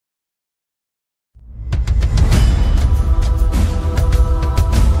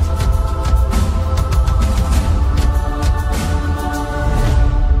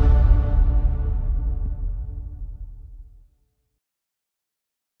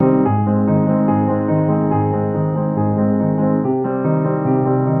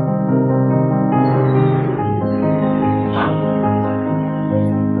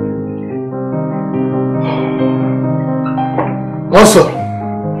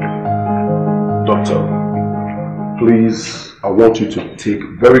Please, I want you to take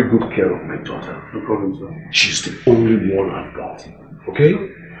very good care of my daughter. No problem, sir. She's the only one I've got. Okay?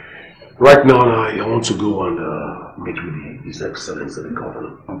 Right now, I want to go and meet with His Excellency the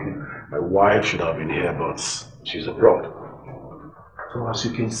Governor. Okay. My wife should have been here, but she's abroad. So as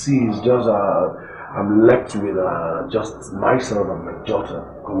you can see, it's just I'm left with just myself and my daughter.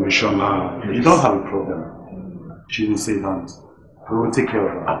 Commissioner, you don't have a problem. She will save hands. We will take care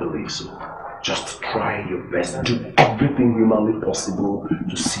of her. I believe so. Just try your best. Do everything humanly possible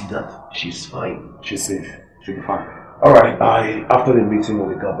to see that she's fine. She's safe. She'll be fine. Alright, after the meeting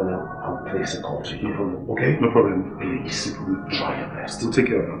with the governor, I'll place a call to you. No problem. Okay? No problem. Please, we'll try your best. We'll take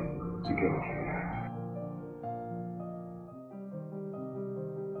care of her. Take care of her.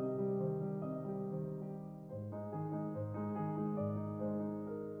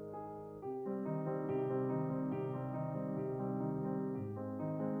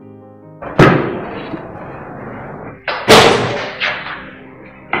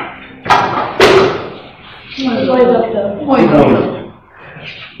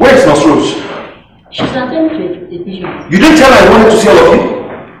 Where's Nurse Rose? She's attending to the patient. You didn't tell her I wanted to see all of you?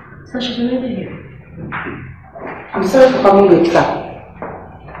 So she's already here. I'm sorry for coming late, sir.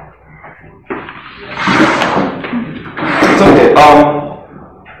 It's okay.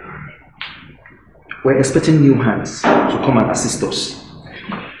 We're expecting new hands to come and assist us.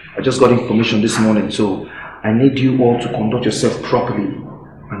 I just got information this morning, so I need you all to conduct yourself properly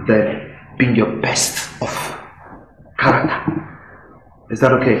and then bring your best of character. Is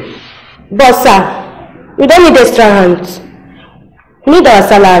that okay? But sir, we don't need extra hands. We need our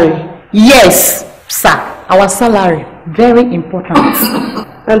salary. Yes, sir. Our salary. Very important.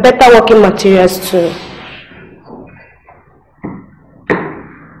 And better working materials too.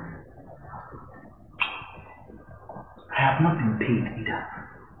 I have not been paid either.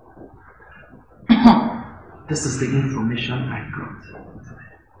 This is the information I got.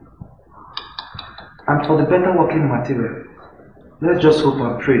 And for the better working material, let's just hope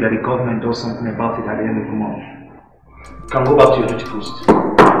and pray that the government does something about it at the end of the month. You can go back to your duty post.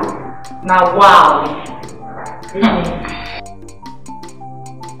 Now, wow.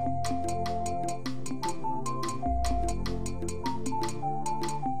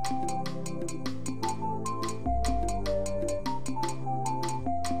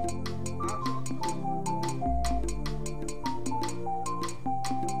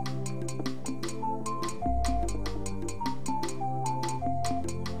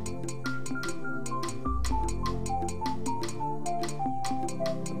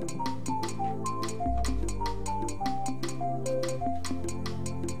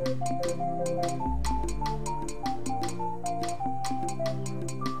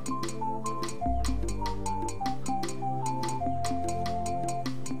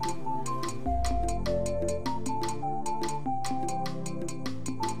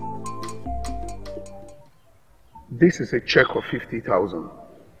 This is a check of 50,000.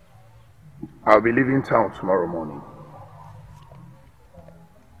 I'll be leaving town tomorrow morning.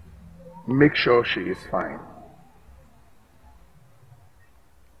 Make sure she is fine.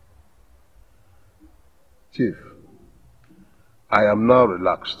 Chief, I am now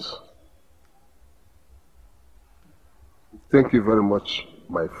relaxed. Thank you very much,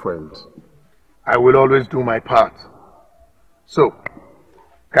 my friend. I will always do my part. So,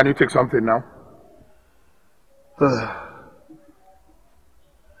 can you take something now?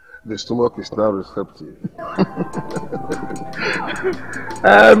 The stomach is now receptive.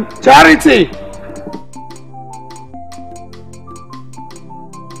 Charity!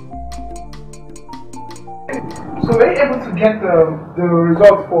 So were you able to get the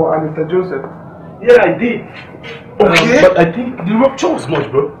result for Anita Joseph? Yeah, I did. Okay. But I think the rupture was much,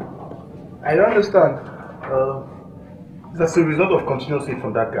 bro. I don't understand. That's a result of continuous hit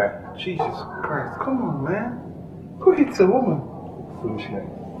from that guy. Jesus Christ, come on, man. Who hits a woman? Foolish guy.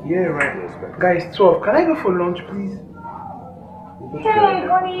 Yeah, right. Guys, 12. Can I go for lunch, please? Hey,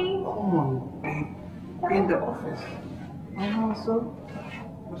 honey. Come on, babe. Be in the office. So?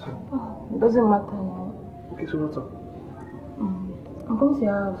 What's up? Oh, it doesn't matter now. Okay, so what's up? I'm going to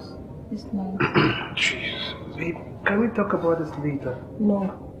your house this night. Jesus. Babe, can we talk about this later?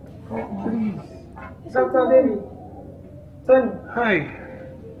 No. Please. Dr. David. Tony. Hi.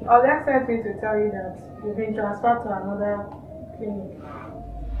 Oga sent me to tell you that you've been transferred to another clinic.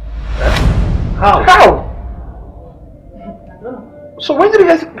 How? I don't know. So when did you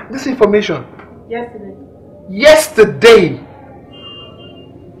get this information? Yesterday. Yesterday?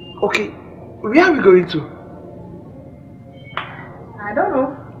 Okay, where are we going to? I don't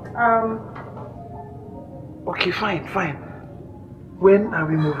know. Okay, fine. When are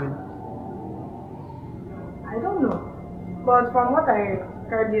we moving? I don't don't know. But from what I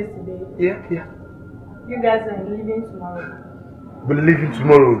heard yesterday, Yeah. you guys are leaving tomorrow. We're leaving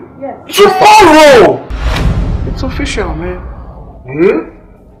tomorrow. Yes. Tomorrow! It's official, man. Yeah?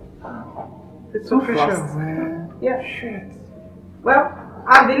 It's So official, fast. man. Yeah. Shit. Well,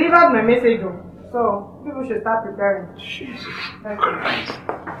 I've delivered my message, so people should start preparing. Jesus Christ.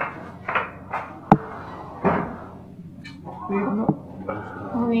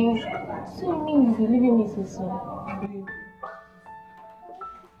 Honey, so you mean you'll be leaving me so soon?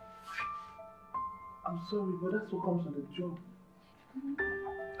 I'm sorry, but that's what comes with the job.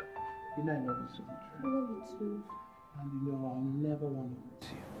 You know I love you so much, right? I love you too. And you know I'll never want to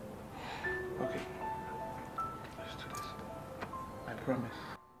lose you. Okay. Let's do this. I promise.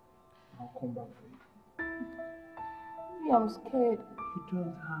 I'll come back for you. Yeah, I'm scared. You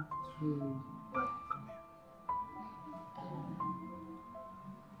don't have to. Right, come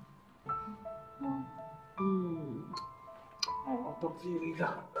here. I'll talk to you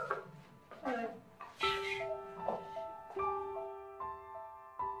later.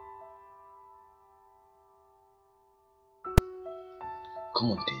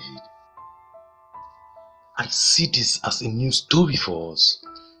 Come on, David. I see this as a new story for us.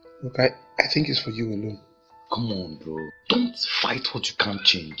 Look, I think it's for you alone. Come on, bro. Don't fight what you can't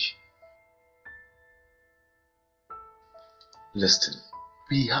change. Listen,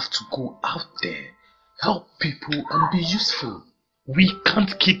 we have to go out there, help people and be useful. We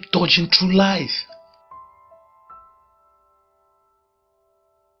can't keep dodging through life.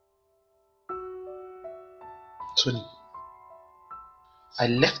 Tony, I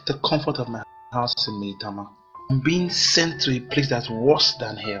left the comfort of my house in Meitama. I'm being sent to a place that's worse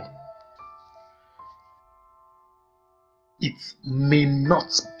than hell. It may not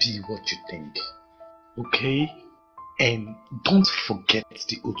be what you think, okay? And don't forget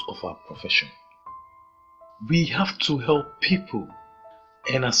the oath of our profession. We have to help people.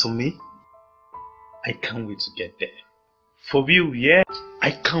 And as for me, I can't wait to get there. For real, yeah?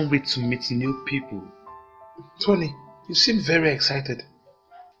 I can't wait to meet new people. Tony, you seem very excited.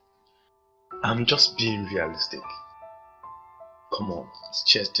 I'm just being realistic. Come on, let's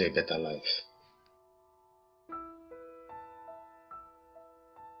cheers to a better life.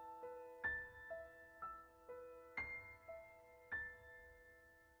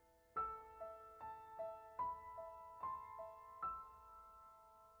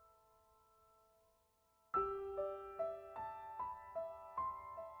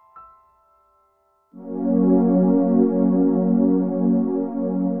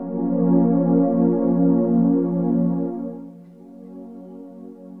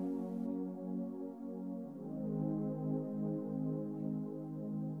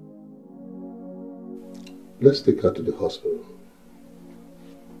 Let's take her to the hospital.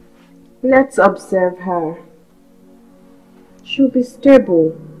 Let's observe her. She'll be stable.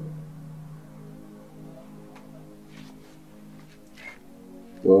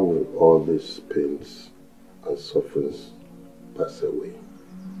 When will all these pains and sufferings pass away?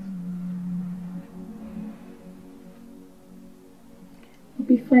 I'll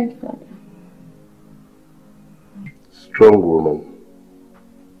be fine, Father. Strong woman.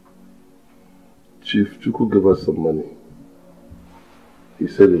 Chief Chuku gave us some money. He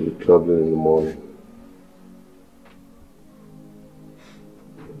said he'll be traveling in the morning.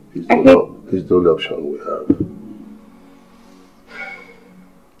 It's the only option we have.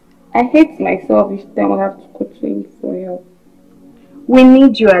 I hate myself each time I have to go to him for help. We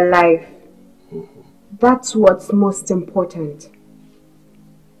need you alive. That's what's most important.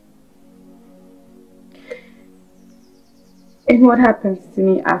 And what happens to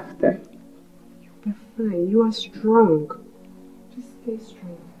me after? You'll be fine. You are strong. Just stay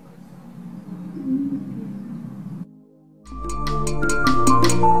strong.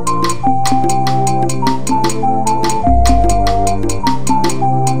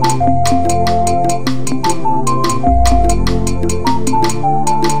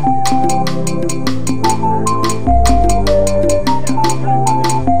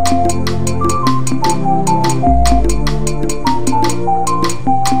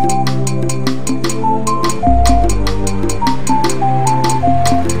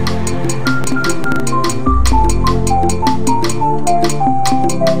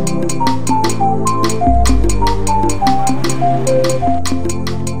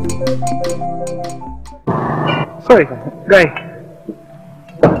 Sorry, guy.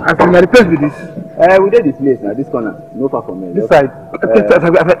 I think my place with this. We did this place now, this corner. No far from here. This side.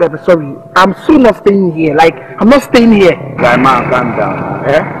 Sorry, I'm so not staying here. Like, I'm not staying here. Guy, man, calm down.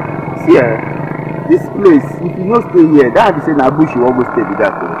 See, this place, if you not stay here, that is saying Abushi will go stay with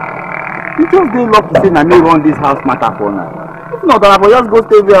that. You just dey lucky say na me run this house matter for now. If not, I for just go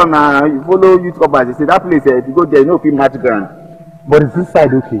stay there na follow youth corpers. They say that place, if you go there, you no fit match ground. But is this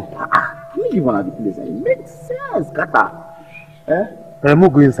side okay? You give one of the place, it makes sense, Kata. We'll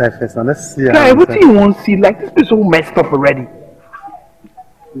go inside first and let's see. Guy, what do you want to see? Like, this place all messed up already.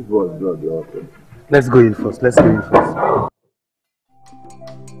 This was blood, okay. Let's go in first. Let's go in first.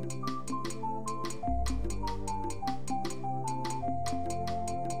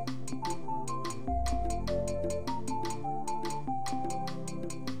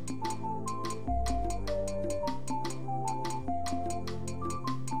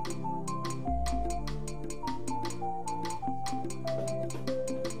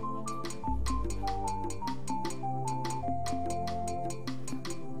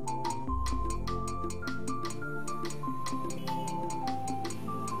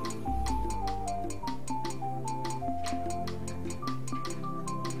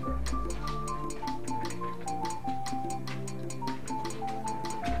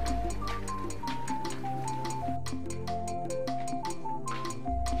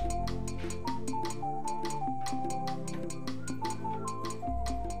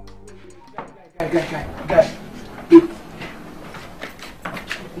 Guy.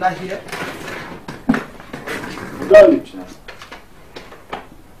 Not here. Don't reach now.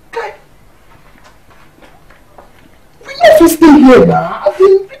 Guy. We have to stay here now. I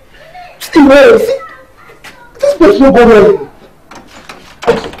think. Stay here. See? This place no go well.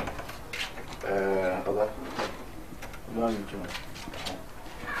 Okay. Don't reach now.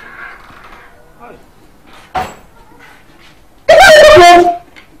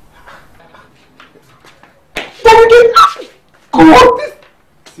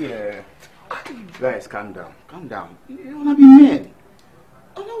 Guys, calm down. Calm down. You wanna be men.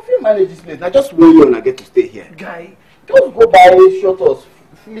 I know if you manage this place, now just wait you and I get to stay here. Guy, just go buy shuttles.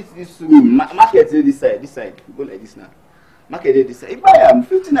 Flit this swimming. Market this side. Go like this now. Market this side. If I am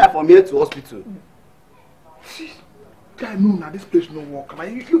 59 from here to hospital. Guy, no, now this place no work.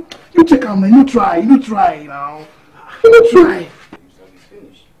 Man, you check out, man. You try now. You try.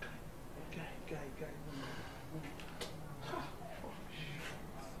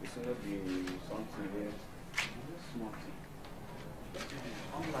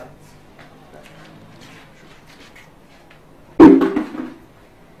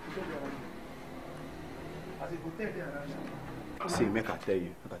 See, make I tell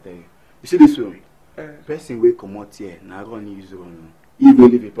you. You see this room? Person will come out here, now run use room. He will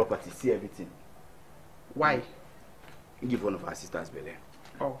leave a property, see everything. Why? Give one of our sisters belly.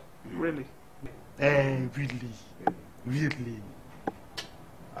 Oh, really? Really?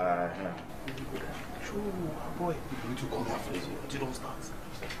 True, boy. You need to come here first. You don't start.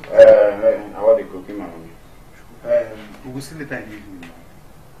 I want to cook him, we will see later in the evening.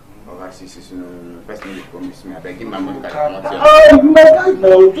 No. First thing you promise me, I beg him my money. Oh, my God,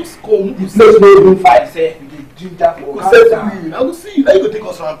 no. Just come. This place no even fight, say. You drink that for I will see you. Now you go take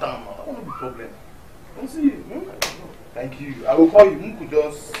us around town. I don't be problem. I will see you. Thank you. I will call you. You could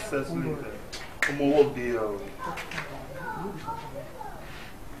just settle it. Come on, work there.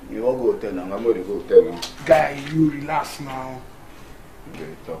 You won't go hotel now. I'm going to go hotel now. Guy, you relax now.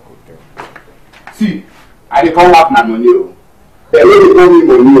 You talk hotel. See, I dey come back my money. They will owe me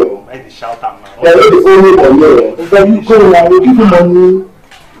money. Why they shout at now? They will owe me money. Then you go, I will give you money.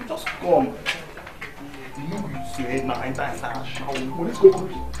 Just come. You know you say now enter inside shower. Let's go.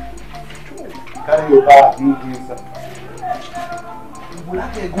 Carry your bag, you go inside. You will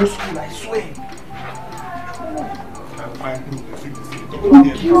have to go school, I swear. I'm fine.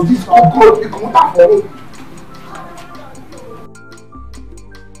 Don't this all God. You come back for me.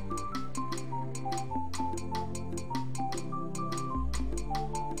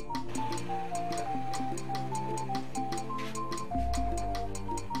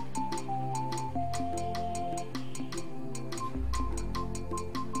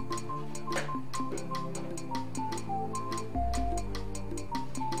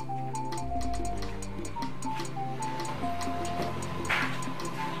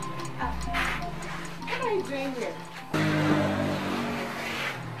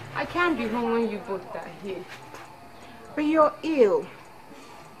 I can't be home when you both are here. But you're ill.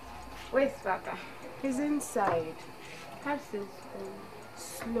 Where's Papa? He's inside. Have this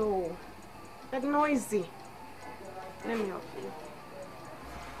slow. But noisy. Let me help you.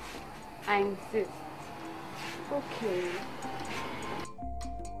 I insist. Okay.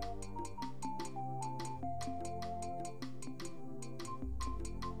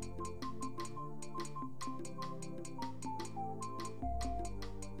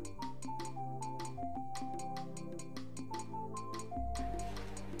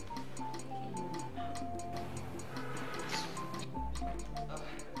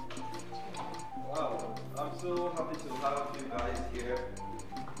 have you guys here.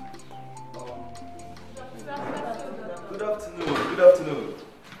 Good afternoon. Good afternoon.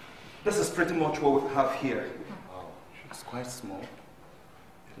 This is pretty much what we have here. Wow, it's quite small.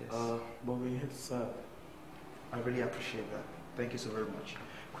 Yes. But we had serve. I really appreciate that. Thank you so very much.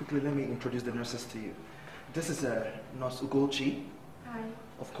 Quickly, let me introduce the nurses to you. This is Nurse Ugochi. Hi.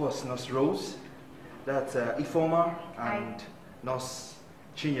 Of course, Nurse Rose. That's Ifoma and Nurse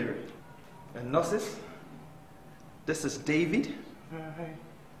Chinyere. And nurses, this is David. Hi.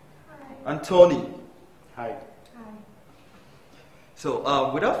 And Tony. Hi.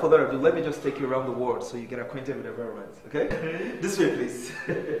 So, without further ado, let me just take you around the world so you get acquainted with the environment, okay? This way, please.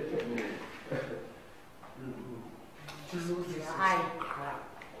 Hi.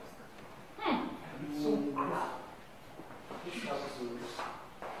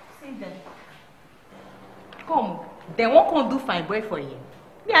 See them. Come, they won't come do fine boy for you.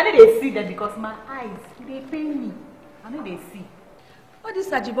 Me, I know they see them because my eyes, they pain me. I know they see. All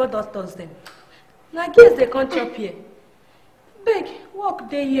these Ajibo doctors them. Now guess they can't chop here. Beg, walk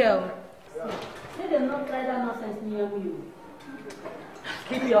they here. Say they not try that nonsense near me.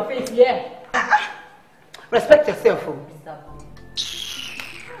 Keep your face here. Respect yourself.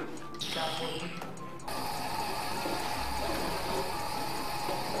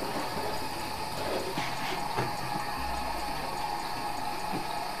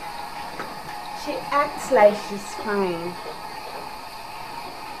 She acts like she's fine.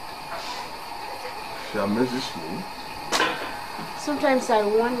 She amazes me. Sometimes I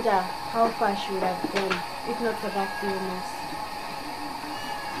wonder how far she would have gone if not for that illness.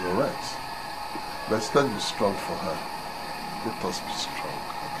 You're right. Let's be strong for her. Let us be strong,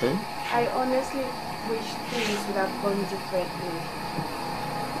 okay? I honestly wish things would have gone differently.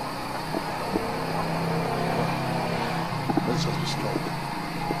 Let's just be strong.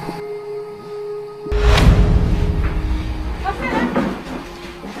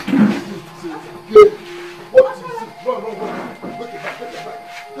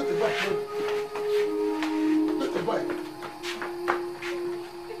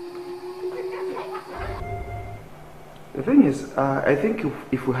 The thing is, I think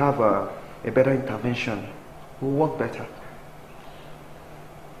if we have a better intervention, we'll work better.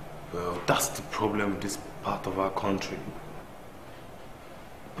 Well, that's the problem with this part of our country.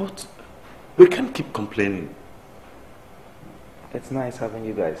 But we can't keep complaining. It's nice having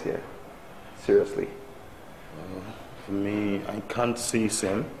you guys here. Seriously. For me, I can't say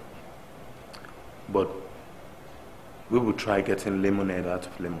same. But we will try getting lemonade out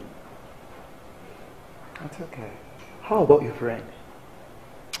of lemon. That's okay. How about your friend?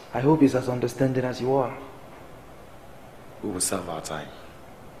 I hope he's as understanding as you are. We will serve our time.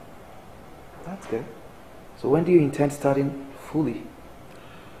 That's good. So when do you intend starting fully?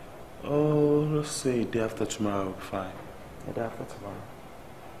 Oh, let's say day after tomorrow will be fine. The day after tomorrow.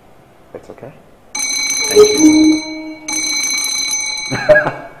 That's okay? Thank you.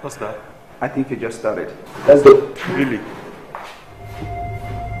 What's that? I think you just started. Let's go. Really?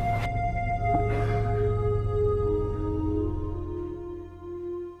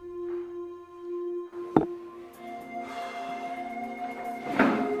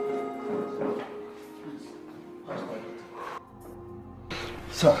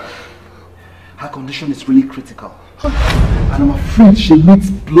 Sir, her condition is really critical. And I'm afraid she needs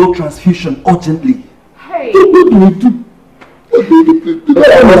blood transfusion urgently. Hey! What do we do? I'm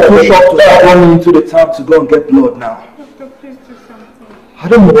too shocked to start running into the town to go and get blood now. Doctor, please do something. I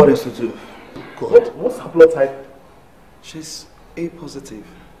don't know what else to do. What's her blood type? She's A positive.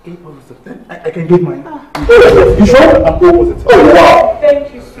 A positive. Then I can give mine. You sure? I'm O positive. Oh, wow.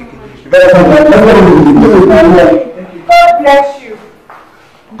 Thank you so much. God bless you.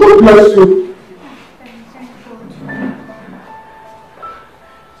 God bless you.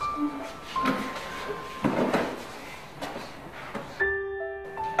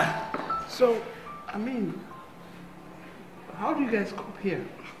 So, I mean, how do you guys cope here?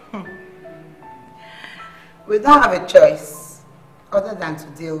 We don't have a choice other than to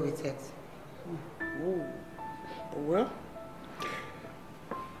deal with it. Oh, well,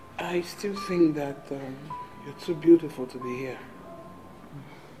 I still think that you're too beautiful to be here.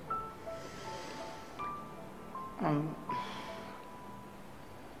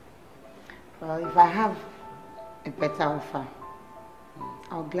 Well, if I have a better offer,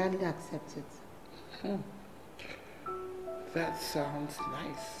 I'll gladly accept it. That sounds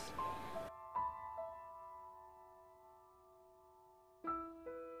nice.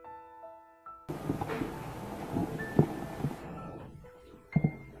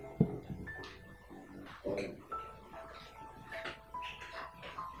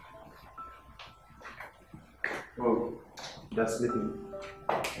 Oh, They're sleeping.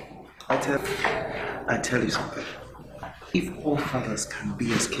 I tell you something. If all fathers can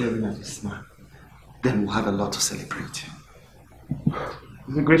be as caring as this man, then we'll have a lot to celebrate.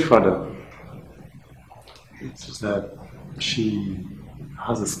 He's a great father. It's just that she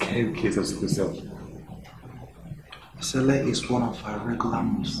has a scary case of herself. Sele is one of our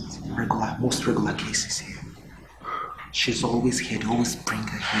most regular cases here. She's always here. They always bring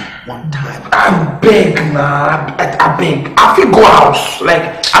her here one time. I beg, nah. I beg. I feel go house.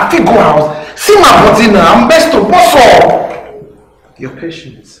 I feel go house. See my body now. I'm best to what's up? Your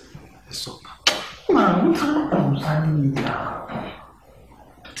patience is up. Man, what's happening now?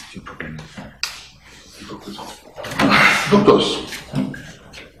 Your problem. Doctors,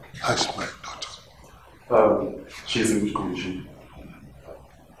 ask my daughter. She's in good condition.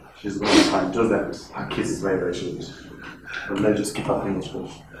 She's going to be fine. Just that her case is very, very serious. But let's just keep her fingers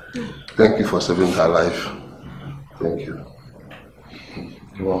crossed. Thank you for saving her life. Thank you.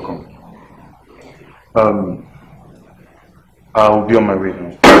 You're welcome. I'll be on my way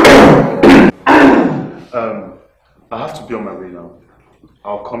now. I have to be on my way now.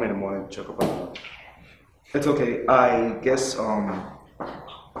 I'll come in the morning to check up on her. It's okay. I guess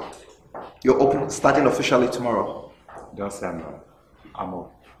you're starting officially tomorrow. Don't say I'm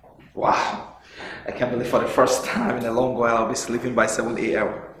off. Wow. I can't believe for the first time in a long while I'll be sleeping by 7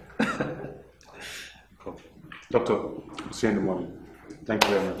 a.m. Cool. Doctor, I'll see you in the morning. Thank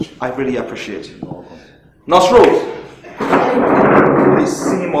you very much. I really appreciate it. Nasro! Please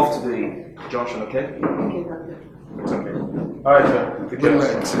see him off to the junction, okay? Okay, doctor. It's okay. Alright, sir. Good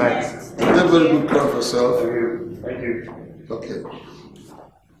night. Take very good care of yourself. Thank you. Okay.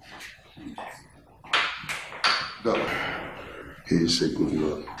 Doc, he is a good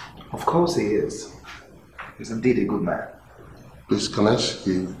man. Of course he is. He's indeed a good man. Please, can I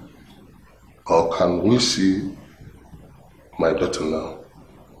see, or can we see my daughter now?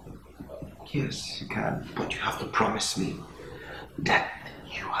 Yes, you can, but you have to promise me that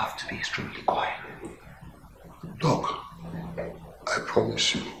you have to be extremely quiet. Doc, I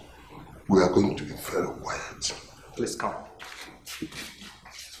promise you, we are going to be very quiet. Please come.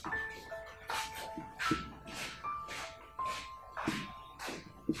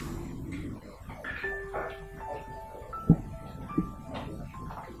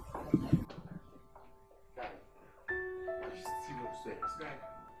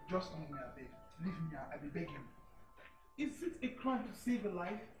 Just leave me, I beg. Leave me, I be begging. Is it a crime to save a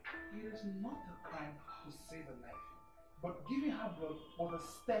life? It is not a crime to save a life. But giving her blood was a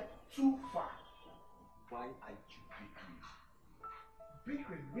step too far. Why are you bakery?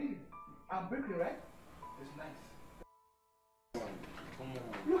 Bakery, really? I'm bakery, right? It's nice.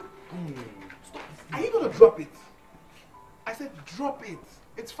 Look. Stop. Are you gonna drop it? I said drop it.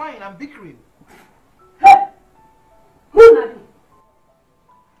 It's fine, I'm bickering. Hey! Who are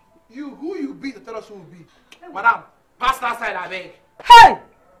you? Who you be to tell us who will be? Madam, pass that side, I beg. Hey!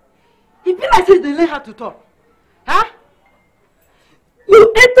 It be like they learn how to talk. Huh?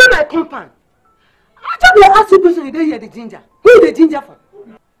 You enter my compound. I just ask you a question, you don't hear the ginger. Who the ginger for?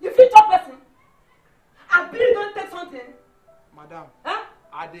 You feel talk person? I believe don't take something. Madam, huh?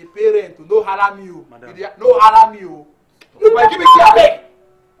 Are the parent to no harm you? Madam. No harm you. Boy, give me key, I beg.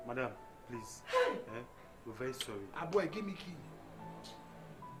 Madam, please. We're very sorry. Boy, give me key.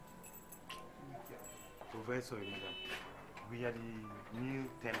 We're very sorry, madam. We are the new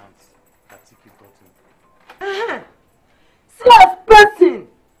tenants that took your daughter. Serious person.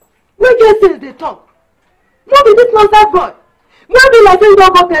 When you say they talk. What be this nonsense boy? When be like saying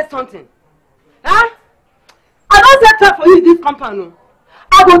don't go test something? Huh? I don't set time for you in this compound. No.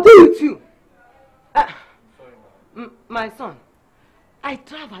 I go deal with you. My son, I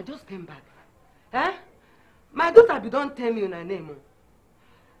travel, I just came back. Eh? My daughter don't tell me her name.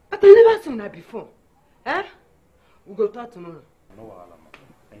 But I never seen her before. Eh? We go talk tomorrow. No,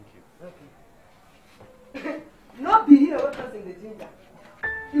 thank you. Okay. Not be here what us in the ginger.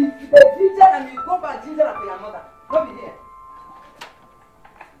 If the ginger and you go back ginger for your mother, not be here.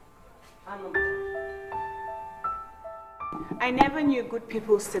 I never knew good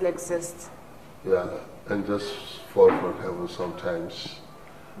people still exist. Yeah, and just fall from heaven sometimes.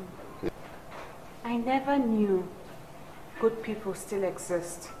 Yeah. I never knew good people still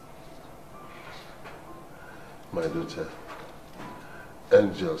exist. My daughter,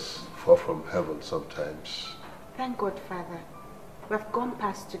 angels fall from heaven sometimes. Thank God, Father. We've gone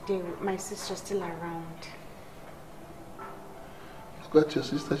past today with my sister still around. Look at your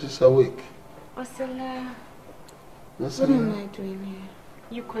sister, she's awake. Osela, Yes, what am I doing here?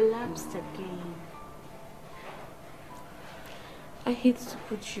 You collapsed again. I hate to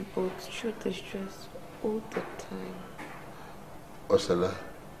put you both through the stress all the time. Osela,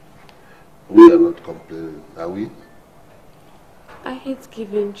 we are not complaining, are we? I hate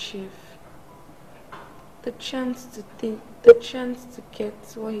giving Chief the chance to get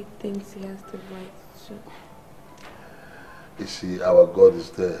what he thinks he has the right to. You see, our God is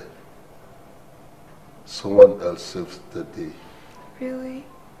there. Someone else saves the day. Really?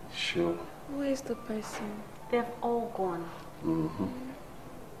 Sure. Who is the person? They've all gone.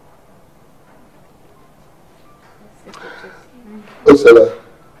 Osela,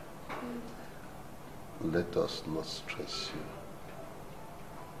 let us not stress you.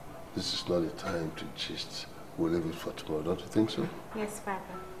 This is not a time to gist. We'll leave it for tomorrow, don't you think so? Yes, Father.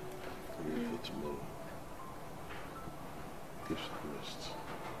 We'll leave it for tomorrow. Give some rest.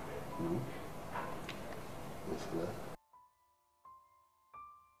 Osela?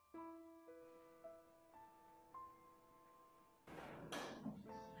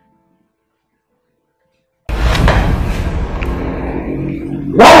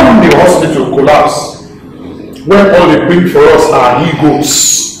 Why will the hospital collapse when all they bring for us are he-goats?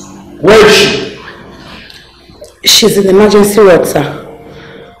 Where is she? She's in emergency ward, sir.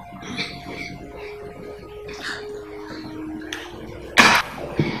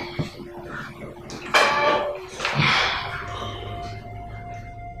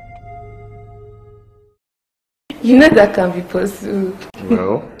 You know that can be possible.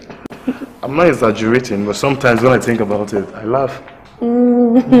 Well, I'm not exaggerating, but sometimes when I think about it, I laugh.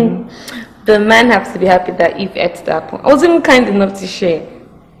 The man has to be happy that Eve ate that point. I was even kind enough to share.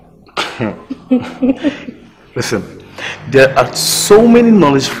 Listen, there are so many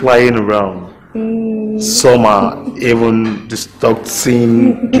knowledge flying around. Some are even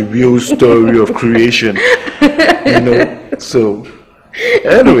distorting the real story of creation. You know? So,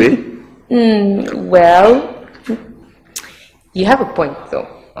 anyway. Well, you have a point though.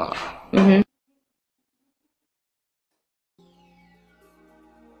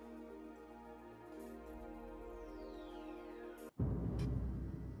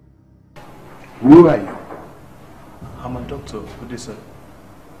 Who are you? I'm a doctor. What is it?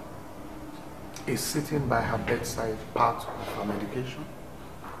 Is sitting by her bedside part of her medication?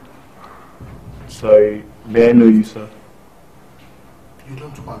 Sorry, may I know you, sir? You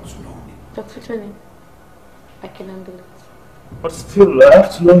don't want to know me. Dr. Tony, I can handle it. But still, I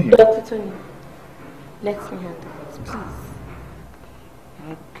have to know you. Dr. Tony, let me handle it, please.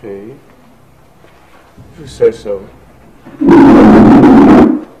 Okay. If you say so.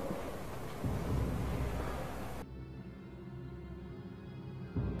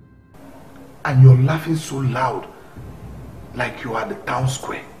 And you're laughing so loud, like you are the town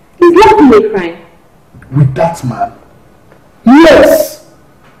square. He's laughing and crying. With that man? Yes!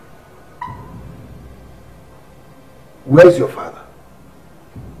 Where's your father?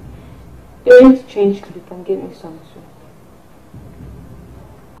 You're going to change clip and get me some too.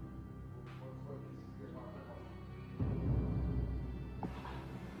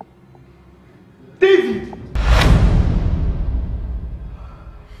 David!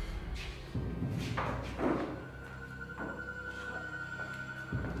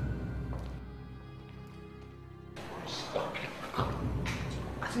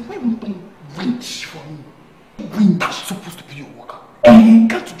 Reach for me. When that's supposed to be your worker.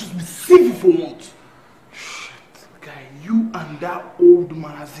 Can't you just be civil for once? Shit, guy, you and that old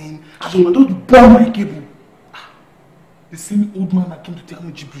man as in don't burn my cable. The same old man that came to tell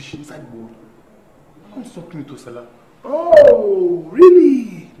me gibberish inside the world. Don't stop me to Osela. Oh,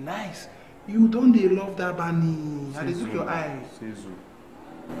 really? Nice. You don't love that bunny. I look your eyes.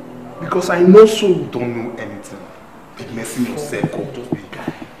 Because I know so you don't know anything. Be messing yourself up. Just be a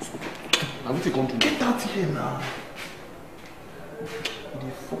guy. I'm going to get out here now.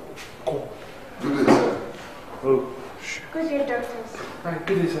 The fuck call. Good day, sir. Oh, shit. Good day, doctors. Hi,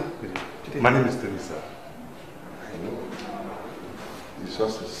 good day, sir. Good day. My name is Teresa. I know. It's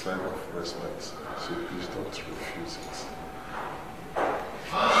just a sign of respect, so please don't refuse it.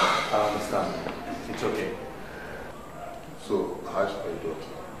 I understand. It's okay. So, how's my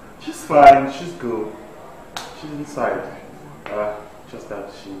daughter? She's fine. She's good. She's inside. Just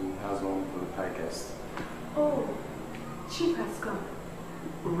that she has one with guest. Oh, Chief has come.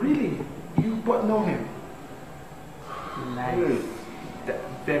 Really? You but know him? Nice. Really?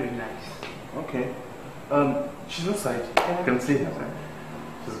 Very nice. Okay. She's inside. You can see her.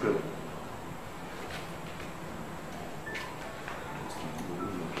 She's good.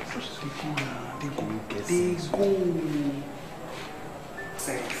 They go.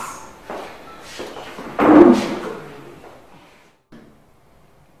 Sex.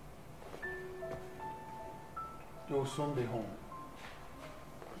 You'll soon be home.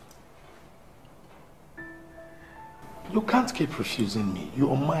 You can't keep refusing me.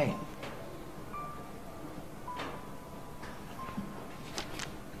 You're mine.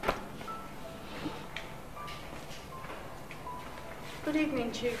 Good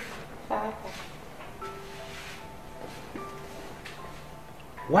evening, Chief.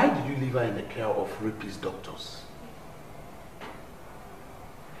 Why did you leave her in the care of rapist doctors?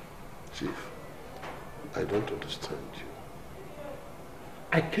 Chief, I don't understand you.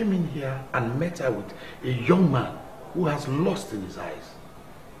 I came in here and met her with a young man who has lost in his eyes.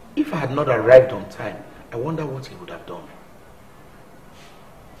 If I had not arrived on time, I wonder what he would have done.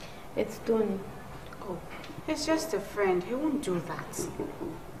 It's Tony. Oh, he's just a friend. He won't do that.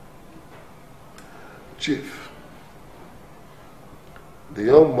 Chief, the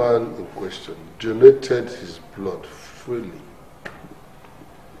young man in question donated his blood freely,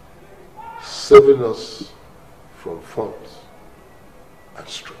 saving us from funds and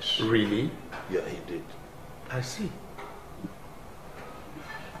stress. Really? Yeah, he did. I see.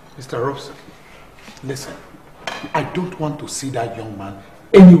 Mr. Robson, listen, I don't want to see that young man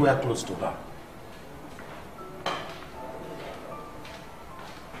anywhere close to her.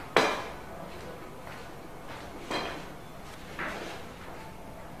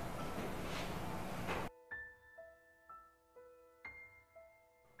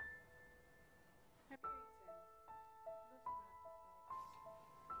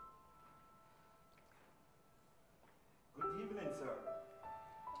 Good evening, sir.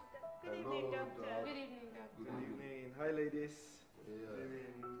 Good evening, Doctor. Good evening, Doctor. Good evening. Hi, ladies. Yeah. Good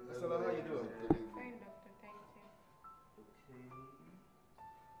evening. Marcella, how you doing? Fine, Doctor. Thank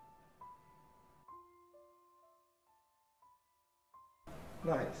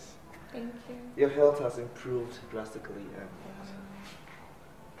you. Nice. Thank you. Your health has improved drastically, and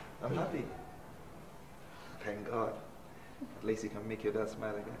I'm happy. Thank God. At least you can make your dad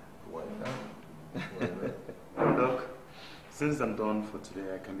smile again. Why not? Doc, since I'm done for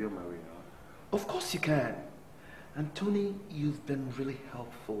today, I can be on my way now. Of course you can. And Tony, you've been really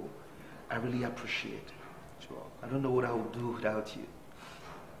helpful. I really appreciate it. Sure. I don't know what I would do without you.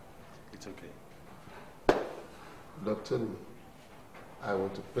 It's okay. Dr. I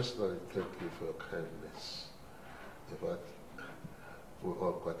want to personally thank you for your kindness. In fact, we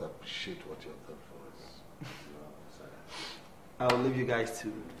all quite appreciate what you have done for us. I'll leave you guys to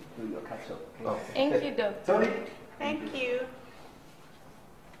do your catch up. Okay? Thank you, Doctor. Tony? Thank you.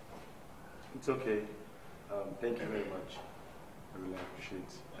 It's okay. Thank you very much. I really appreciate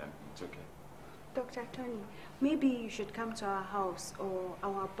it. It's okay. Dr. Tony, maybe you should come to our house or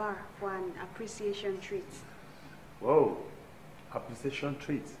our bar for an appreciation treat. Whoa, appreciation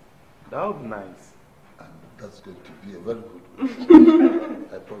treat. That would be nice. And that's going to be a very good one.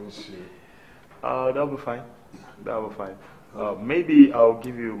 I promise you. That'll be fine. That'll be fine. Maybe I'll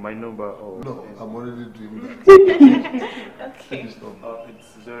give you my number or... No, I'm already doing that. Okay. It's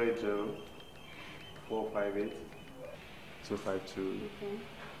 00 458 252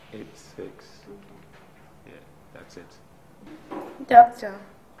 86. Yeah, that's it. Doctor,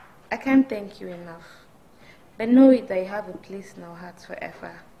 I can't thank you enough. I know that you have a place in our hearts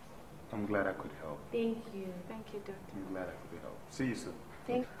forever. I'm glad I could help. Thank you. Thank you, Doctor. I'm glad I could help. See you soon.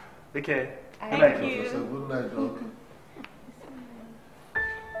 Thank Take care. Thank you. Professor. Good night, dog.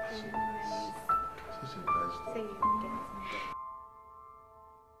 Such a nice dog. See you again.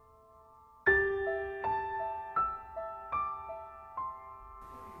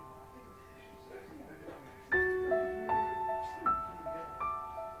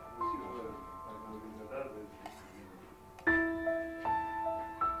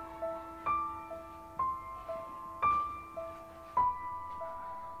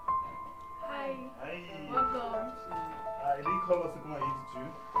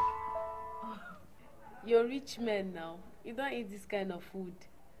 You're rich men now. You don't eat this kind of food.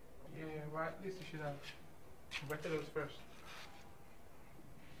 Yeah, well, at least you should have invited us first.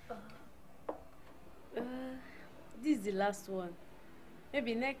 This is the last one.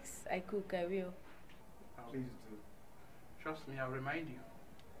 Maybe next I cook, I will. Please do. Trust me, I'll remind you.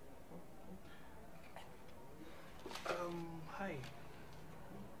 Hi.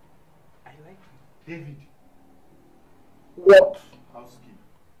 I like you. David. What? Housekeeping.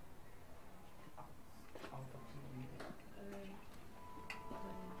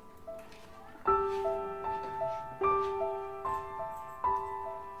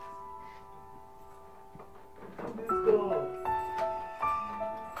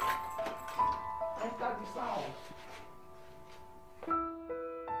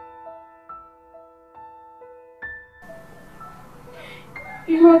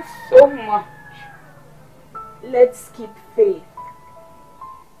 You have so much. Let's keep faith.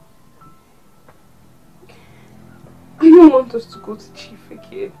 I don't want us to go to Chief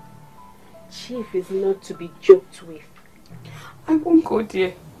again. Chief is not to be joked with. I won't go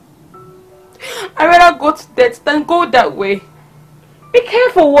there. I'd rather go to death than go that way. Be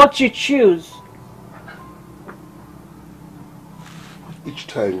careful what you choose. Each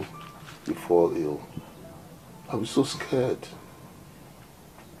time you fall ill, I'll be so scared.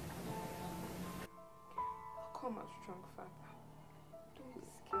 Come on, strong father. Don't be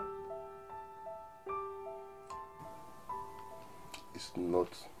scared. It's not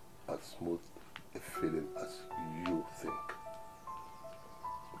as smooth a feeling as you think.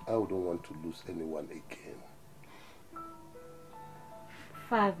 I wouldn't want to lose anyone again.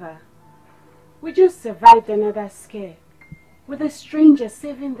 Father, we just survived another scare. With a stranger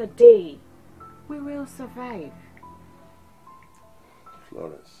saving the day, we will survive.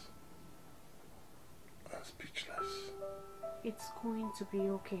 Florence, I'm speechless. It's going to be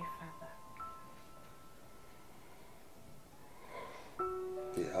okay, Father.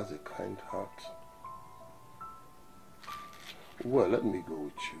 He has a kind heart. Well, let me go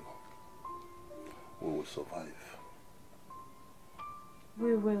with you. We will survive.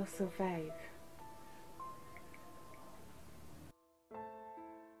 We will survive.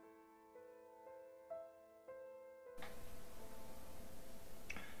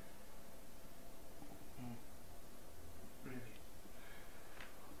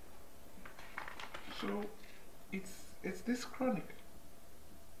 So, it's this chronic.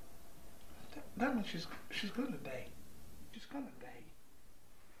 That means she's gonna die. She's gonna die.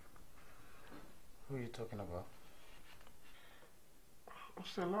 Who are you talking about?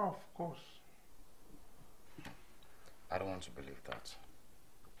 Stella, of course. I don't want to believe that.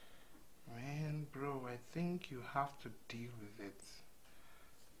 Man, bro, I think you have to deal with it.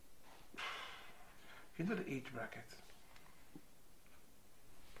 You know the age bracket.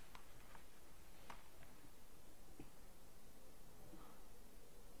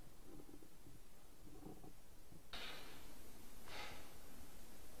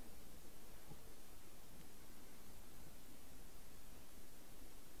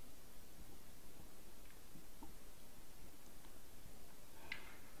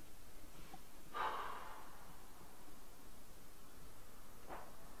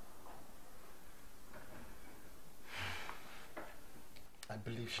 I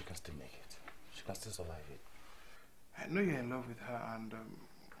believe she can still make it. She can still survive it. I know you're in love with her, and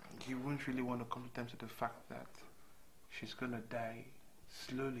you won't really want to come to terms with the fact that she's gonna die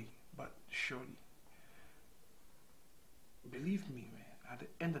slowly but surely. Believe me, man, at the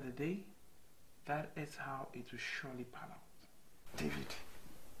end of the day, that is how it will surely pan out. David,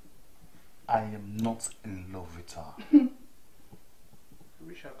 I am not in love with her. I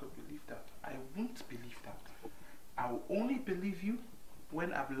wish I could believe that. I won't believe that. I will only believe you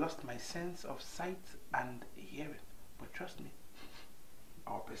when I've lost my sense of sight and hearing. But trust me,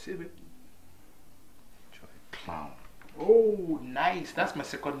 I'll perceive it. You're a clown. Oh, nice. That's my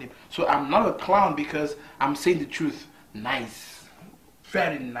second name. So I'm not a clown because I'm saying the truth. Nice.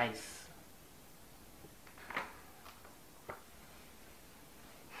 Very nice.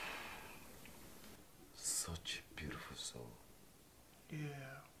 Such a beautiful soul. Yeah.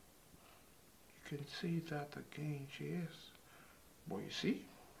 You can see that again, she is. But you see,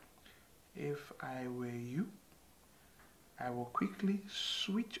 if I were you, I will quickly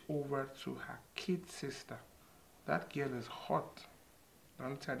switch over to her kid sister. That girl is hot. I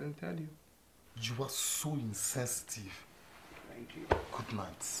didn't tell you. You are so insensitive. Thank you. Good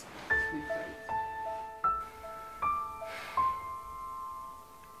night. Sleep tight.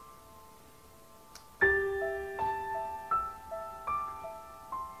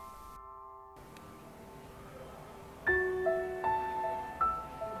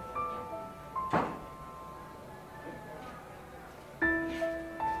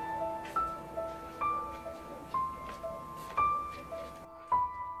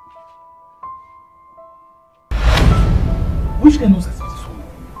 Which kind of nonsense is this one?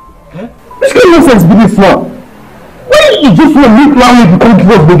 Eh? Which kind of nonsense be this one? Why you just want to make loud you come give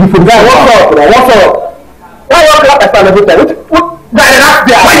us baby for this? Guy, what's up, bro? What's up? Why you clap like that every time? What? Guy, last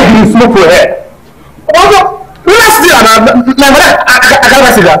day, why you didn't smoke for her? What's up? Last day, I got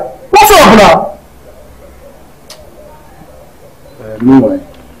my cigar. What's up now? No way.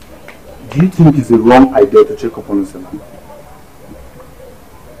 Do you think it's a wrong idea to check up on Stella?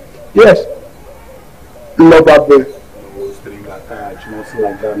 Yes. Love that boy. No string attached, nothing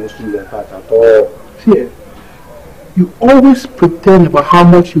like that, no string attached at all. See, you always pretend about how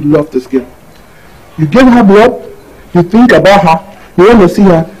much you love this girl. You give her blood, you think about her, you want to see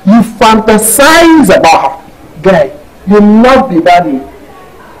her, you fantasize about her. Guy, you love the body.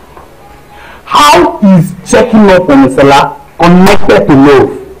 How is checking up on Osella connected to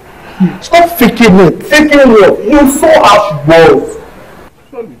love? Stop faking it. Faking love. You saw how she was.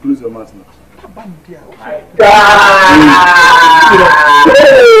 Let me close your mouth now.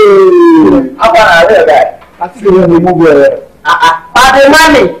 I think you will move here.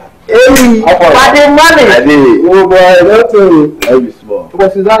 Money. Oh boy, don't tell me. I'll be small.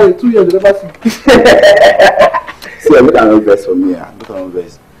 Because it's only 2 years, never see. See, I'm not best for me. I'm not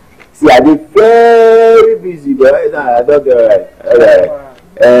best. See, I've been very busy, but I don't get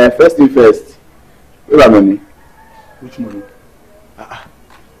alright. First thing first. Where money? Which money?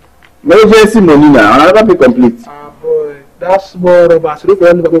 Emergency money now. I'm not be complete. Ah boy, that's more rubber. So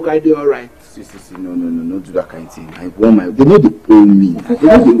don't never go carry alright. See, no, don't do that kind of thing. I want my. They know they owe me. They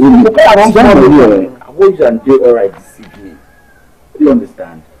know they owe me. I want you and they alright this evening. Do you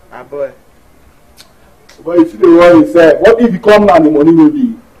understand? Ah boy. But you see the one he said. What if you come now and the money will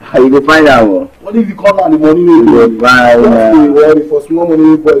be? You go find out. What if you come now and the money will be? Don't worry for small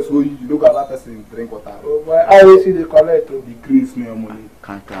money boys. So you look at that person drink water. Oh boy, I will see the collect to decrease my money.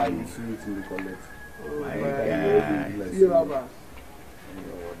 Can't I will see it in the collect. Oh my God. See you Rabba.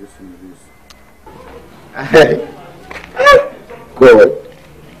 This is God.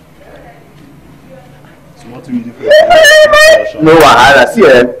 No wahala. See,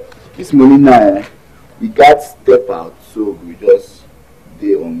 this money now, we got step out, so we just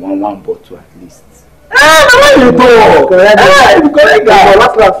dey on one bottle at least. Where you go? Correct guy.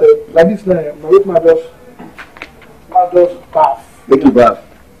 Last, like this now, my just bath. Make you bath.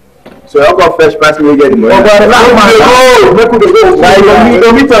 So I got fresh pass me get the money. Oh, but now make we go. Why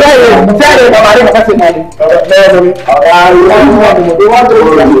you meet us? Tell them about it. That's it, money.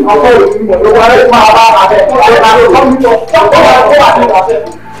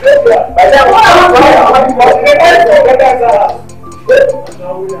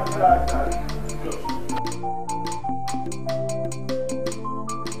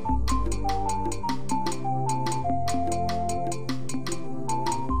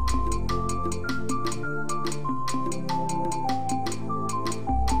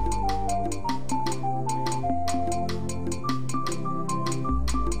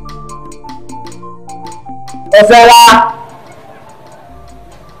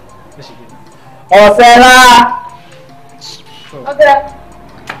 Osella. Okay.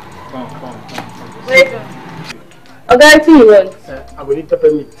 Wait. Okay, two you want? I will need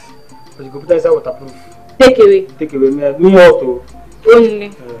peppermint. But you go put inside waterproof. Take away. Take away. Me also. Only.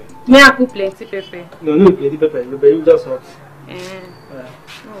 Me I put plenty pepper. No plenty pepper. You just hot.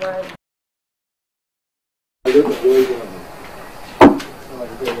 No worry.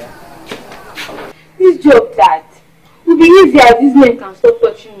 This job, Dad, will be easier if these men can stop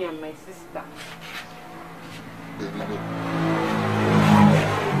touching me and my sister.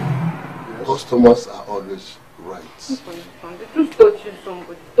 Customers are always right. They're just touching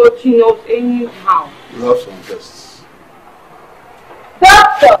somebody, touching us anyhow. You have some guests.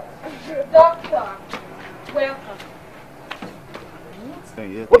 Doctor, welcome.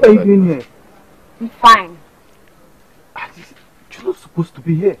 What are you doing here? I'm fine. You're not supposed to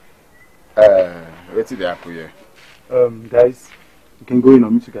be here. What's the apple here? Guys, you can go in.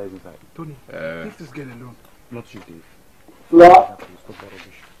 I'll meet you guys inside. Tony, leave this girl alone. Not you, Dave. Fla. Stop that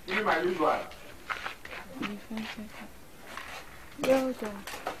rubbish. Give me my usual. Well done.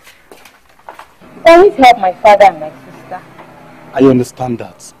 I need to help my father and my sister. I understand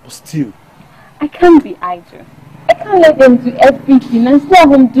that, but still. I can't be idle. I can't let them do everything and still have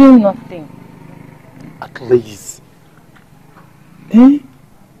them doing nothing. At least. You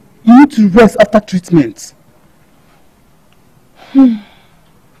need to rest after treatment.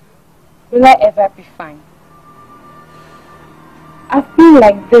 Will I ever be fine? I've been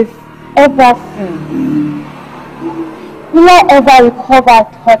like this ever since. Will I ever recover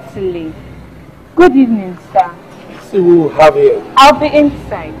totally? Good evening, sir. See who will have here. I'll be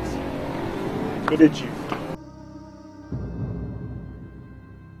inside. Good day, Chief.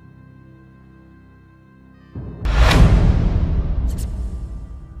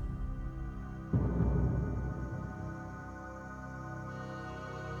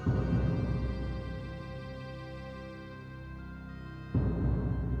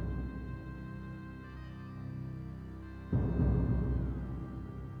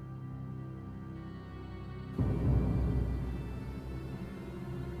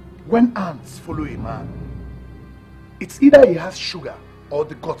 When ants follow a man, it's either he has sugar or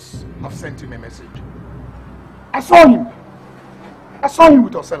the gods have sent him a message. I saw him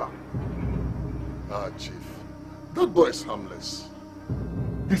with Osella. Ah, Chief, that boy is harmless.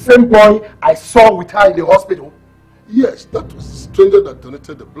 The same boy I saw with her in the hospital. Yes, that was the stranger that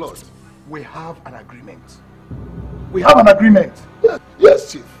donated the blood. We have an agreement. We have an agreement.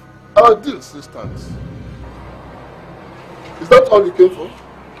 Yes, Chief. Our deal still stands. Is that all you came for?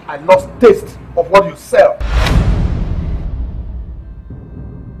 I lost taste of what you sell.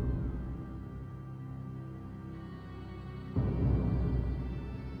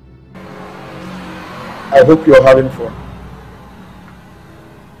 I hope you're having fun.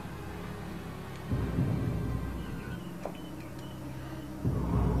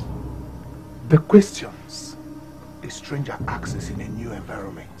 The questions a stranger asks in a new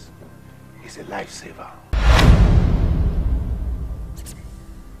environment is a lifesaver.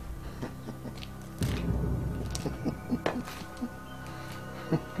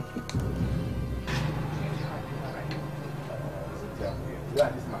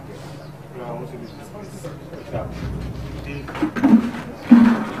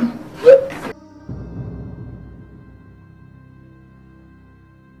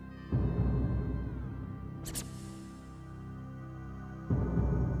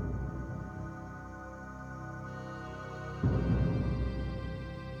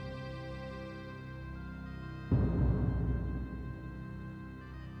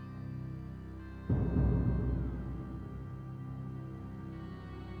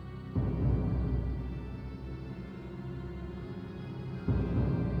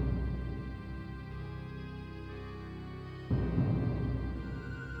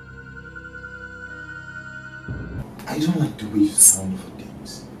 I don't like the way you sound for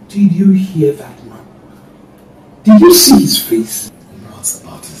things. Did you hear that man? Did you see his face? What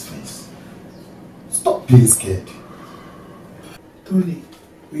about his face? Stop being scared. Tony,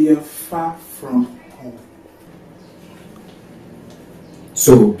 we are far from home.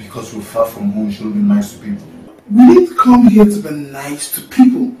 So, because we're far from home, we should be nice to people. We didn't come here to be nice to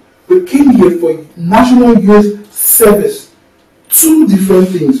people. We came here for National Youth Service. Two different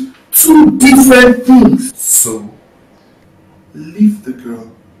things. Two different things. So, leave the girl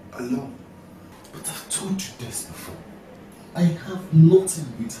alone. But I've told you this before. I have nothing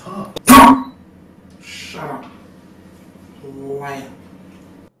with her. Shut up. Liar.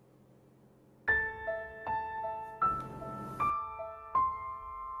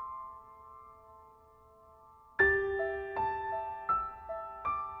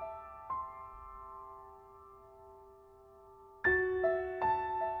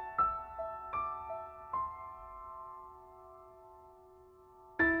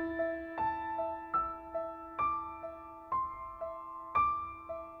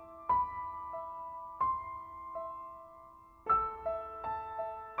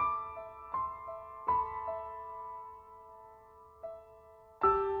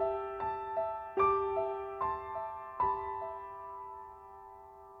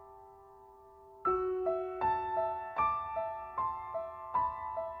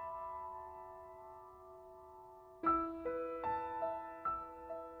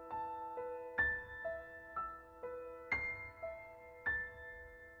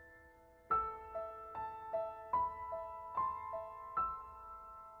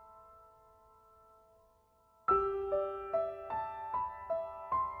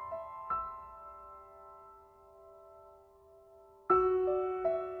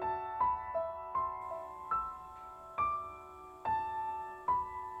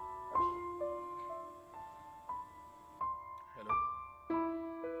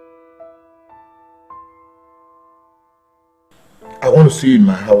 I want to see you in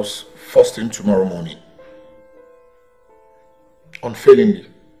my house first thing tomorrow morning. Unfailingly.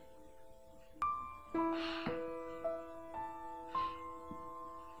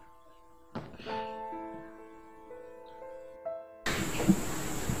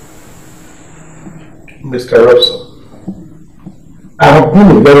 Mr. Robson, I have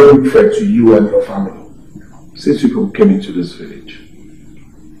been a very good friend to you and your family since you came into this village.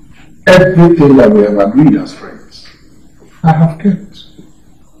 Everything that we have agreed as friends, I have kept.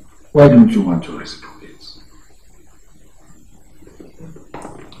 Why don't you want to reciprocate?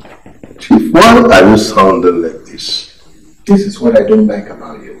 Chief, why are you sounding like this? This is what I don't like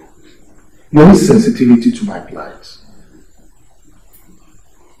about you. Your insensitivity to my plight.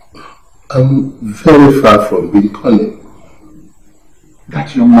 I'm very far from being cunning.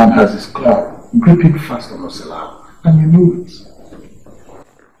 That young man has his claw gripping fast on Osela, and you know it.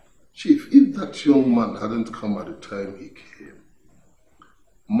 Chief, if that young man hadn't come at the time he came,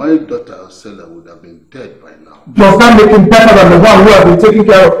 my daughter Osela would have been dead by now. Does that make him better than the one who has been taking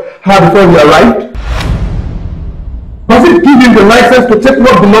care of her before he arrived? Does it give him the license to take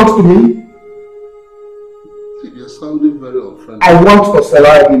what belongs to me? Chief, you're sounding very unfriendly. I want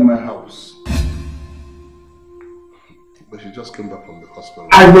Osela in my house. But she's She just came back from the hospital.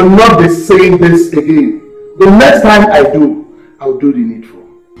 I will not be saying this again. The next time I do, I'll do the needful.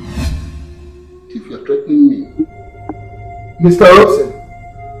 If you're threatening me. Mr. Robson,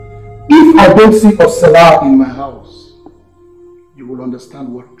 if I don't see Osela in my house, you will understand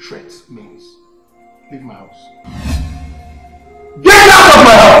what threat means. Leave my house. Get out of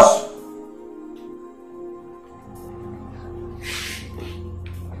my house!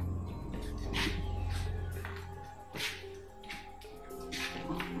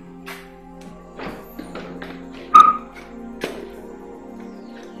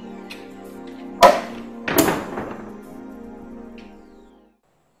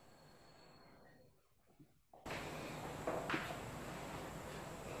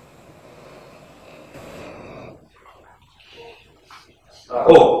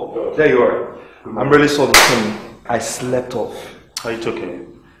 Oh, there you are. I'm really sorry, I slept off. Oh, it's okay.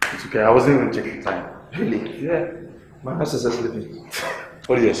 It's okay. I wasn't even checking time. Really? Yeah. My house is sleeping.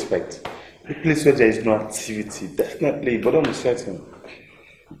 What do you expect? A place where there is no activity, definitely, but I'm certain.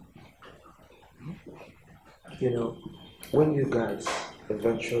 You know, when you guys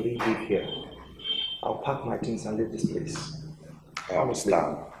eventually leave here, I'll pack my things and leave this place. I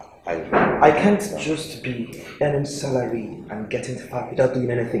understand. I can't just be earning salary and getting fat without doing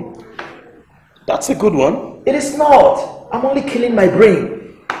anything. That's a good one. It is not. I'm only killing my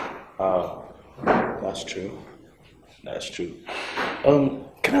brain. That's true. That's true.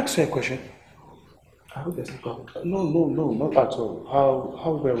 Can I ask you a question? I hope there's no problem. No, not at all.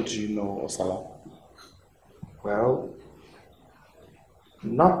 How well do you know Osala? Well,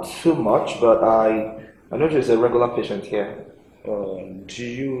 not too much, but I know she's a regular patient here. Do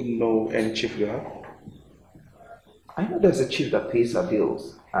you know any chief you have? I know there's a chief that pays her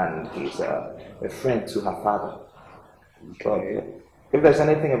bills, and he's a friend to her father. Okay. If there's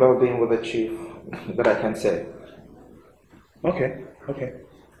anything about being with a chief that I can say. Okay.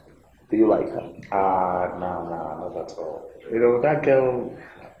 Do you like her? No, not at all. You know, that girl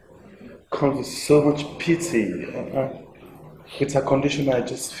comes with so much pity. With her condition, I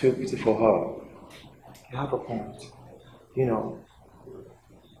just feel pity for her. You have a point. You know,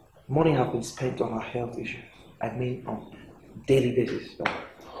 money has been spent on her health issues. I mean, on daily basis. So,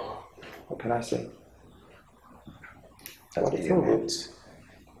 what can I say? What do you want?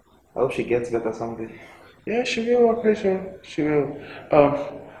 I hope she gets better someday. Yeah, she will, operation. She will.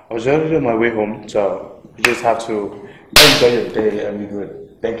 I was already on my way home, so you just have to enjoy your day and be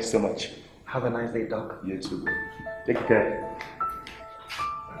good. Thank you so much. Have a nice day, Doc. You too. Take care.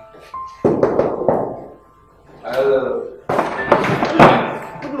 Hello.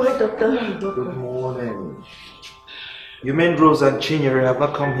 Good morning, Doctor. Good morning. You mean Rose and Chinyere have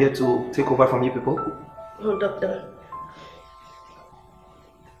not come here to take over from you people? No, Doctor.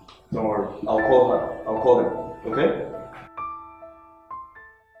 Don't worry. I'll call her. I'll call them. Okay?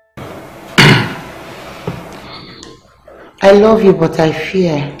 I love you, but I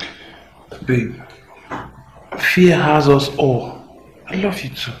fear. Babe, fear has us all. I love you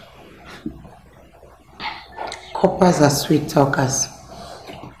too. Coppers are sweet talkers.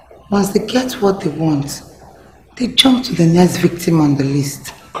 Once they get what they want, they jump to the next victim on the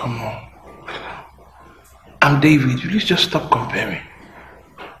list. Come on. I'm David. Will you just stop comparing?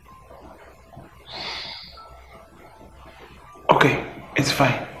 Okay, it's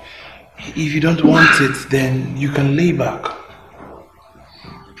fine. If you don't want it, then you can lay back.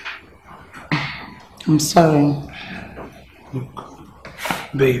 I'm sorry. Look,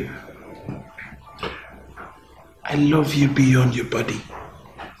 babe, I love you beyond your body.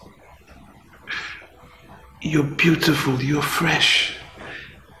 You're beautiful, you're fresh.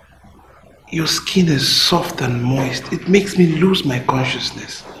 Your skin is soft and moist. It makes me lose my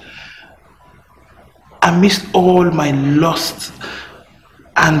consciousness. I missed all my lust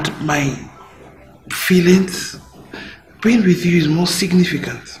and my feelings. Being with you is more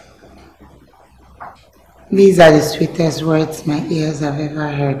significant. These are the sweetest words my ears have ever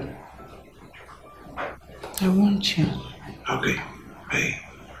heard. I want you. Okay, hey,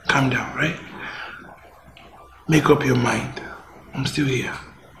 calm down, right? Make up your mind. I'm still here.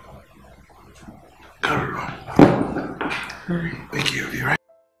 Carry on. Take care of you, right?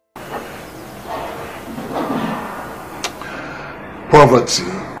 Poverty.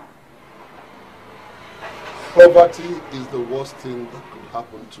 Poverty is the worst thing that could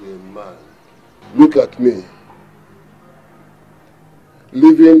happen to a man. Look at me.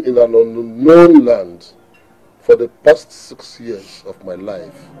 Living in an unknown land for the past 6 years of my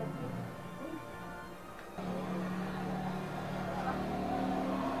life.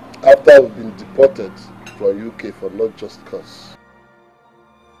 After I've been deported from UK for not just cause.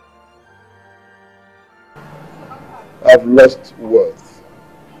 I've lost worth,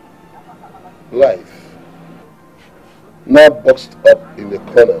 life, now boxed up in the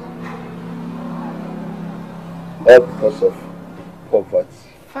corner, all because of poverty.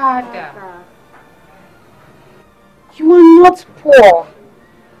 Father, you are not poor.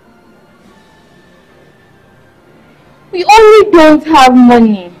 We only don't have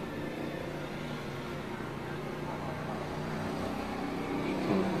money.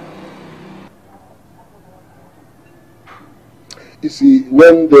 You see,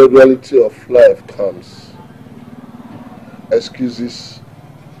 when the reality of life comes, excuses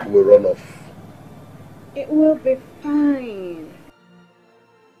will run off. It will be fine.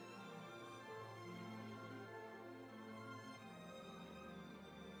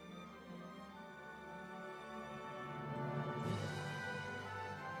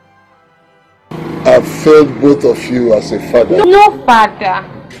 I've failed both of you as a father. No, Father.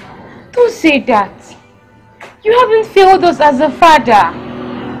 Don't say that. You haven't failed us as a father.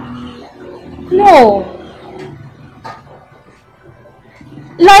 No.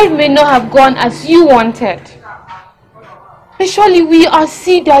 Life may not have gone as you wanted. But surely we are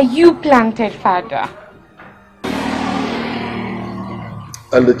seed that you planted, Father.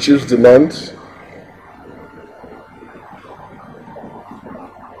 And the chief's demand?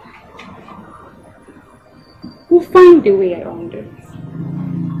 We'll find a way around it.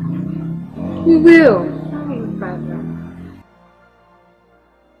 We will. Fine, Father.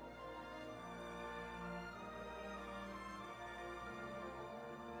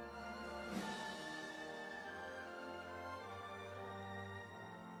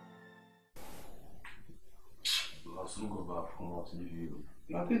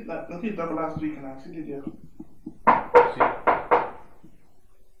 Nothing talk last week and I see the deal.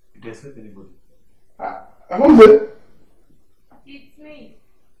 There's not anybody. Who's it? It's me.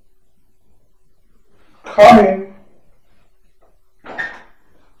 Come in.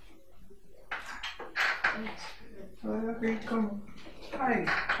 Okay, come. Hi.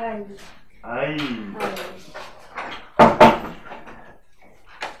 Hi.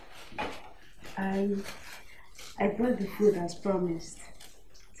 I brought the food as promised.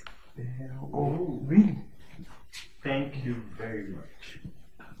 Oh, really? Thank you very much.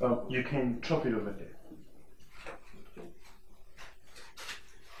 You can drop it over there.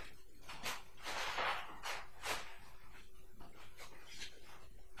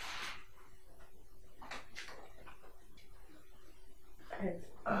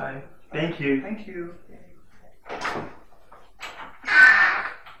 Thank you. Thank you.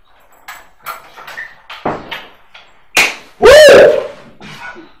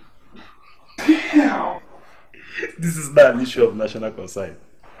 This is not an issue of national concern.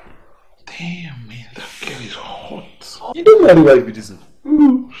 Damn, man, that girl is hot. You don't marry wife with this.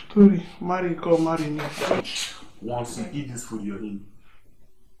 Story. Marry, come marry me. Once you eat this food, you're in.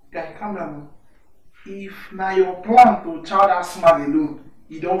 Guy, calm down. If now your plan to chow that smile alone,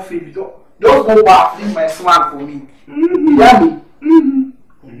 you don't feel it. Just go back, leave my smile for me. You hear me?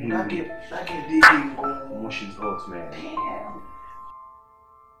 That girl, they go. Oh, she's hot, man. Damn.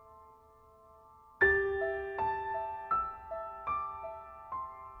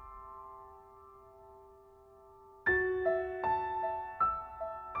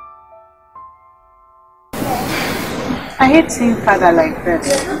 I hate seeing father like this.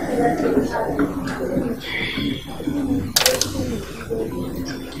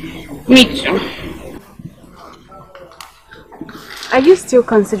 Me too. Are you still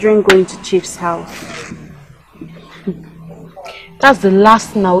considering going to Chief's house? That's the last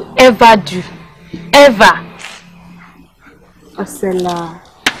thing I'll ever do. Ever. Osella,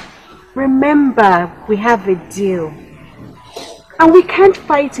 remember we have a deal. And we can't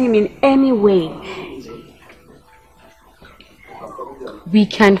fight him in any way. We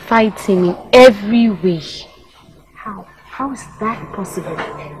can fight him in every way. How? How is that possible?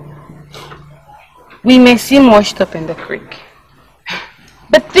 We may seem washed up in the creek,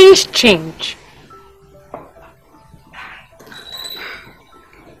 but things change.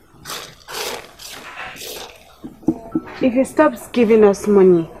 If he stops giving us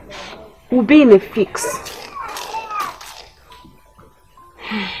money, we'll be in a fix.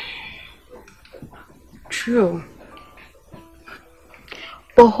 True.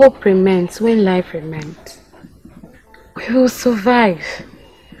 But hope remains when life remains. We will survive.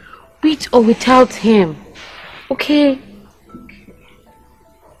 With or without him. Okay?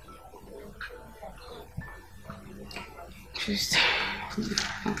 Just...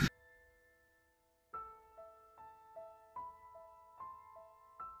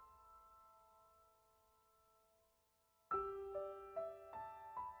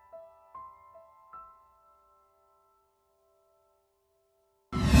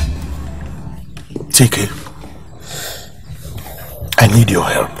 Chike, I need your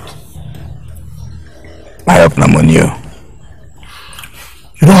help. I help Namonio.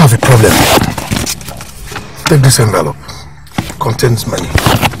 You don't have a problem. Take this envelope. It contains money.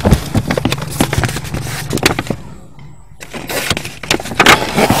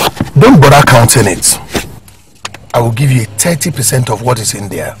 Don't bother counting it. I will give you 30% of what is in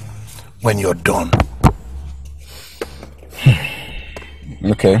there when you're done.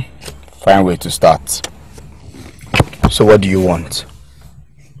 Okay, fine way to start. So what do you want?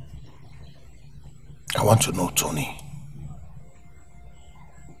 I want to know Tony.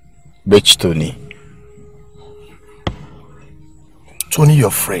 Which Tony? Tony,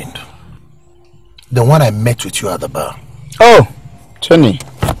 your friend. The one I met with you at the bar. Oh, Tony.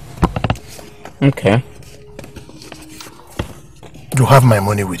 Okay. You have my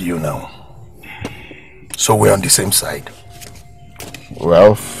money with you now. So we're on the same side.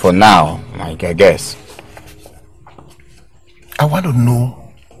 Well, for now, I guess. I want to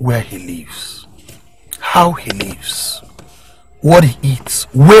know where he lives, how he lives, what he eats,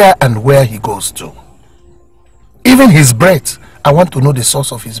 where and where he goes to. Even his breath. I want to know the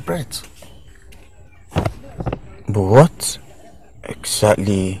source of his breath. But what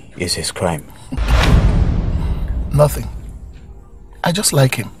exactly is his crime? Nothing. I just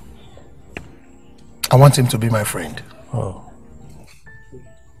like him. I want him to be my friend. Oh.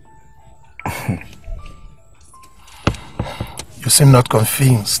 You seem not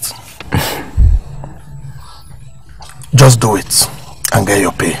convinced. Just do it and get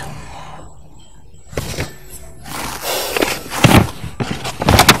your pay.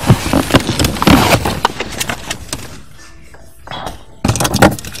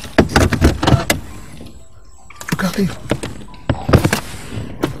 You can leave.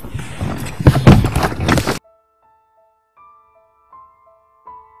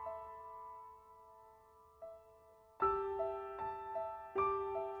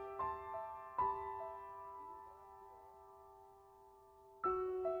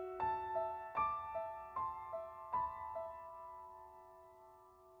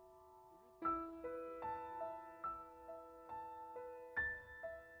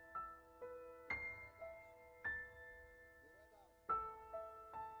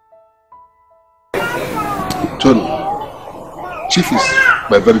 Tony, Chief is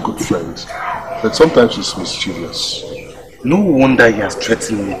my very good friend, but sometimes he's mischievous. No wonder he has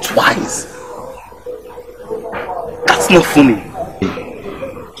threatened me twice. That's not funny.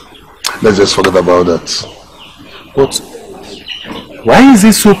 Let's just forget about that. But why is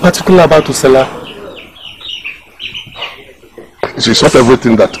he so particular about Usela? It's not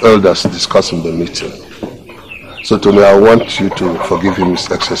everything that elders discuss in the meeting. So Tony, I want you to forgive him his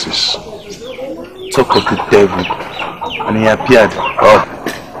excesses. Talk of the devil. And he appeared. Oh.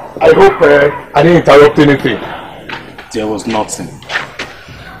 I hope I didn't interrupt anything. There was nothing.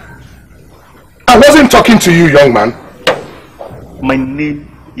 I wasn't talking to you, young man. My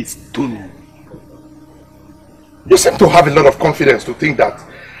name is Tony. You seem to have a lot of confidence to think that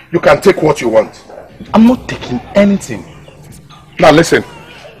you can take what you want. I'm not taking anything. Now listen.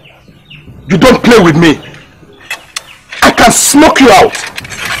 You don't play with me. I can smoke you out.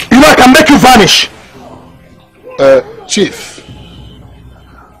 You know I can make you vanish. Chief,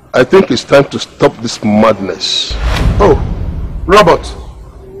 I think it's time to stop this madness. Oh, Robert,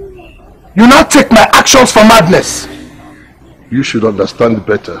 you now take my actions for madness. You should understand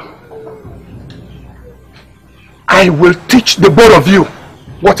better. I will teach the both of you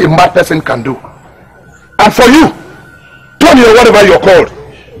what a mad person can do. And for you, Tony or whatever you're called,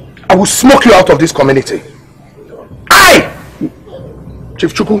 I will smoke you out of this community.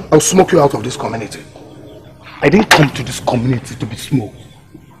 Chief Chukwu, I will smoke you out of this community. I didn't come to this community to be smoked.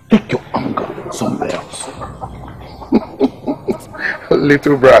 Take your anger somewhere else.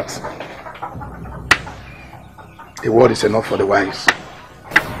 Little brat. A word is enough for the wise.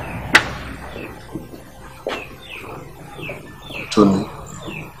 Tony,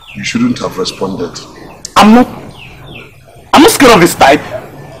 you shouldn't have responded. I'm not scared of this type.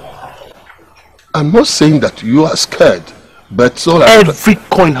 I'm not saying that you are scared, but so every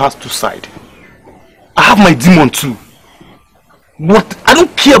coin has two sides. I have my demon too. What? I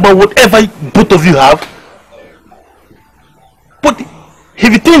don't care about whatever both of you have. But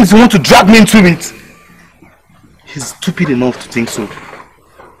if he thinks you want to drag me into it, he's stupid enough to think so.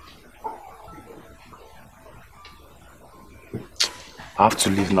 I have to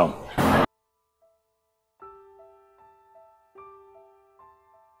leave now.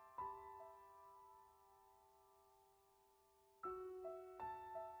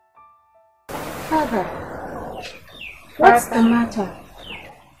 Father, what's the matter?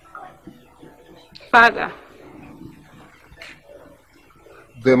 Father.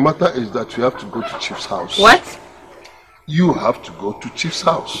 The matter is that you have to go to Chief's house. What? You have to go to Chief's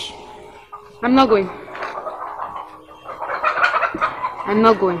house. I'm not going. I'm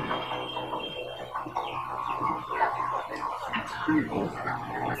not going.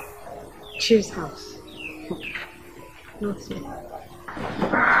 Chief's house. Not here.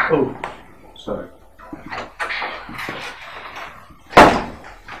 Oh, sorry.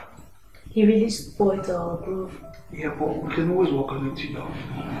 He really spoiled our groove. Yeah, but we can always work on it, you know.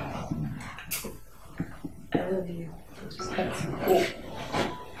 I love you. Just have to go.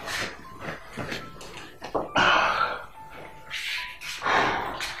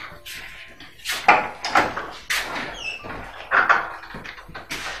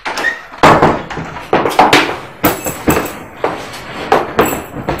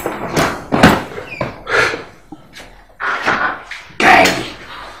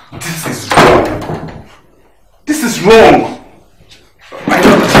 Wrong!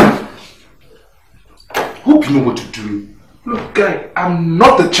 Hope you know what you're doing. Look, guy, I'm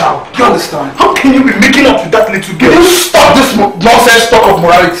not a child. You understand? How can you be making up with that little girl? You stop this nonsense talk of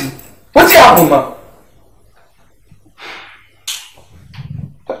morality. What's happening, man?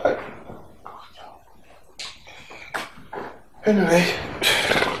 Anyway,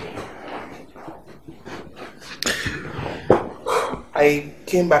 I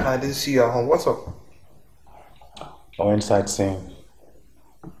came back and I didn't see you at home. What's up? I went sightseeing.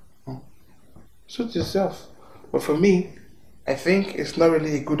 Suit yourself. But for me, I think it's not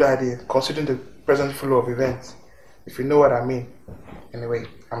really a good idea considering the present flow of events. If you know what I mean. Anyway,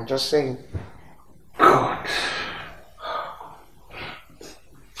 I'm just saying. God.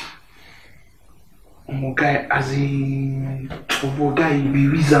 Oh, guy, as in, guy, you be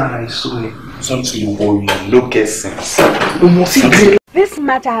reason, I swear. Something you boy, you no get sense. This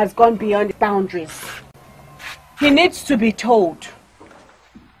matter has gone beyond boundaries. He needs to be told.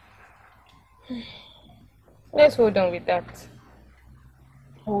 Let's hold on with that.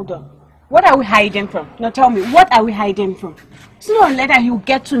 Hold on. What are we hiding from? Now tell me, what are we hiding from? Sooner or later he'll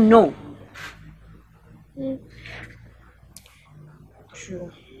get to know.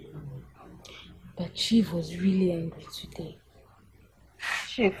 True. But Chief was really angry today.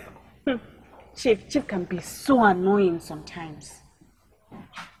 Chief? Chief can be so annoying sometimes.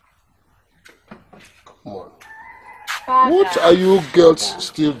 Come on. Father. What are you girls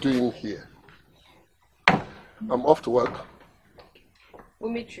still doing here? I'm off to work.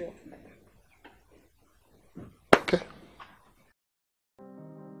 We'll meet you. Okay.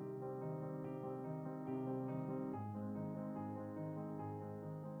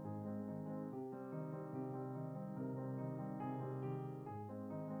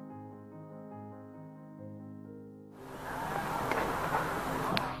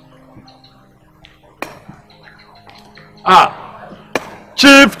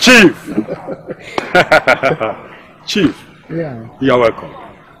 Chief! Chief. Yeah. You're welcome.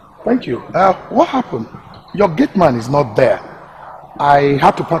 Thank you. What happened? Your gate man is not there. I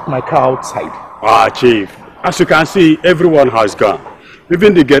had to park my car outside. Chief. As you can see, everyone has gone.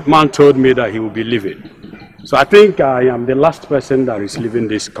 Even the gate man told me that he will be leaving. So I think I am the last person that is leaving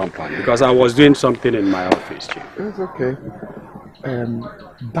this compound because I was doing something in my office, Chief. It's okay.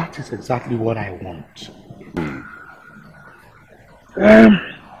 That is exactly what I want.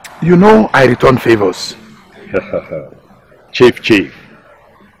 You know I return favors. Chief.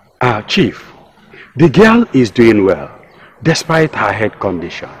 Chief, the girl is doing well, despite her health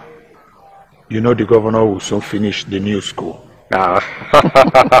condition. You know the governor will soon finish the new school.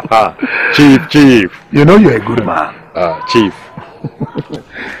 Chief. You know you're a good man. Chief.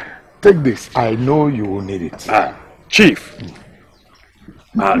 Take this. I know you will need it. Chief.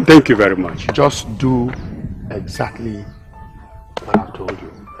 Thank you very much. Just do exactly what I've told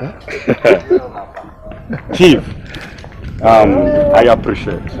you. Chief, I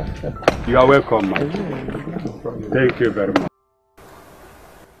appreciate it. You are welcome, my friend. Thank you very much.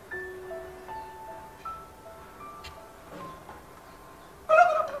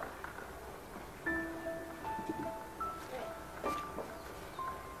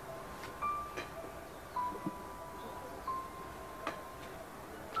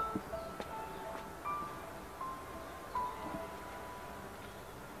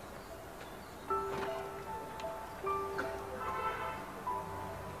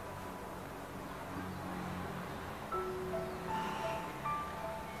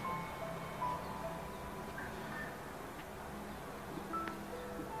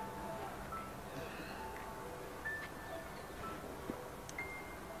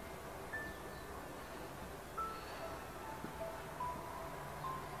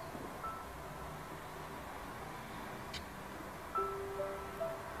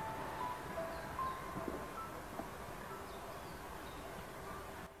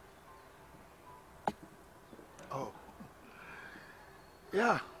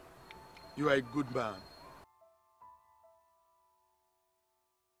 Yeah, you are a good man.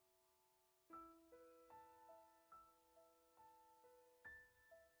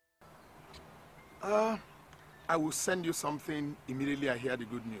 I will send you something immediately I hear the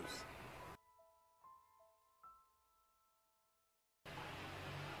good news.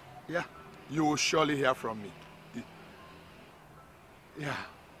 Yeah, you will surely hear from me. Yeah.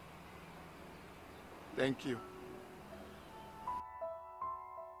 Thank you.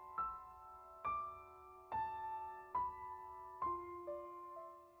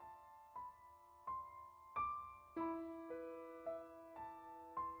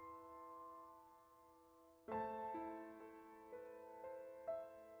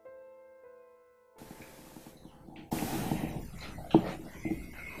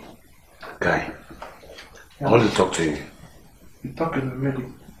 Guy, I want to talk to you. You're talking already.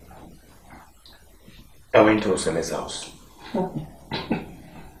 I went to Oseme's house.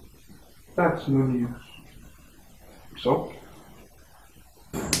 That's no news. So?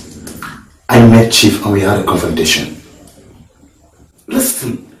 I met Chief and we had a confrontation.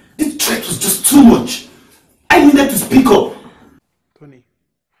 Listen, the threat was just too much. I needed to speak up. Tony,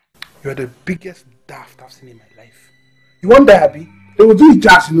 you're the biggest daft I've seen in my life. You want that, Abby? They will do it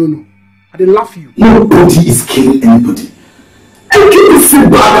just, no. And they laugh you. Nobody is killing anybody. And keep it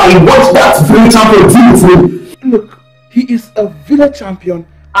sit back and watch that village champion deal with me. Look, he is a village champion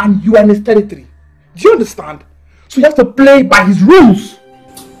and you are in his territory. Do you understand? So you have to play by his rules.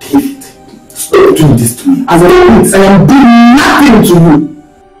 David, stop doing this to me. As a prince, I am doing nothing to you.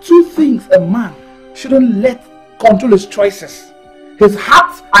 Two things a man shouldn't let control his choices. His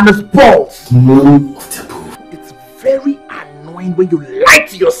heart and his balls. None of the above. It's very annoying when you lie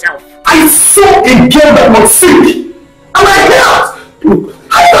to yourself. I saw a girl that was sick. And I can't. Look,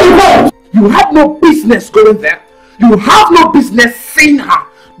 you have no business going there. You have no business seeing her.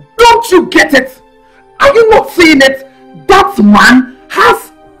 Don't you get it? Are you not seeing it? That man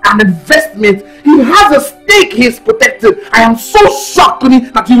has an investment. He has a stake he is protecting. I am so shocked, Tony,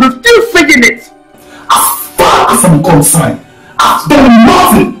 that you will still saying it. As far as I'm concerned, I've done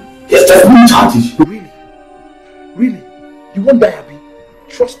nothing. He's just been childish. Really? You want that, Abby?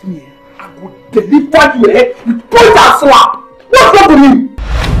 Trust me, I will deliver you a point and slap. What's wrong with you?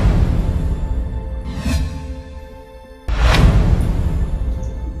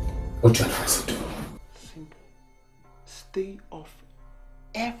 What do you advise me to do? Simple. Stay off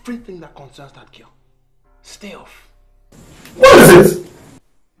everything that concerns that girl. Stay off. What is it?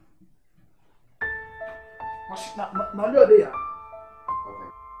 Now you're there.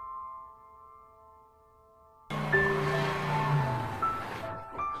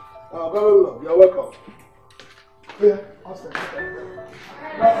 You're welcome. Yeah, I'll stay.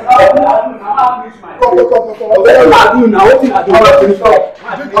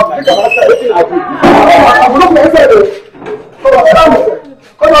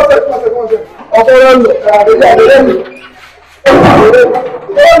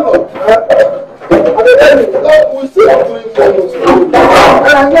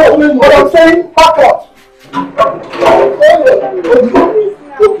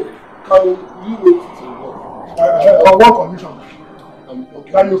 On one condition.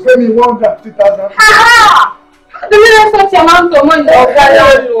 Can you pay me 150,000? Ha! Do you know such amount of money? And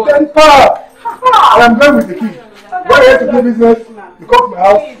I'm going with the key. When you have to do business, you come to my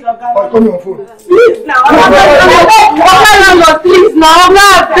house or you call me on phone. Please now. Please now. I'm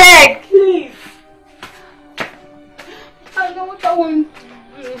not beg. Please. I know what I want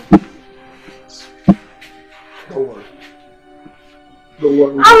to do. Don't worry. Don't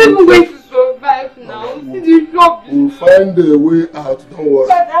worry. I'm even going to survive now. See the job. We'll find a way out. Don't worry.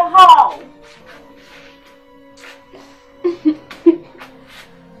 But how?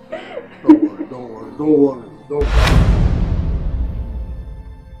 Don't worry.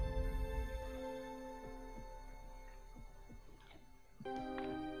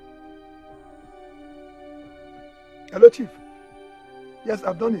 Hello, Chief. Yes,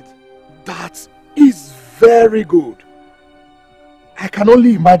 I've done it. That is very good. I can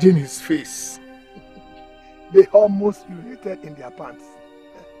only imagine his face. They almost urinated in their pants.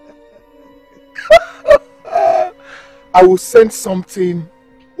 I will send something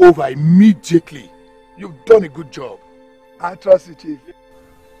over immediately. You've done a good job. I trust you, Chief.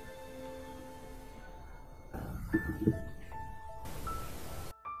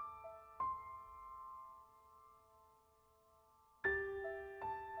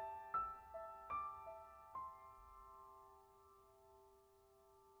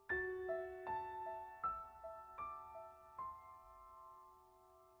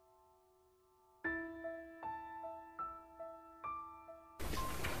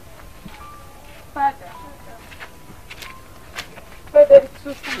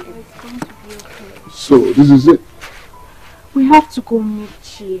 so fine. It's going to be okay. So, this is it. We have to go meet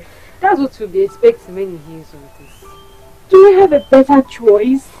Chief. That's what we'll be expecting when he hears all this. Do we have a better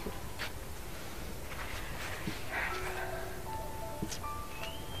choice?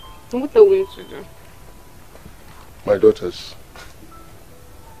 What are we going to do? My daughters,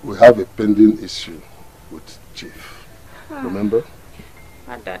 we have a pending issue with Chief. Remember?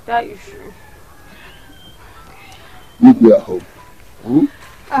 Not that issue. Meet me at home. Hmm?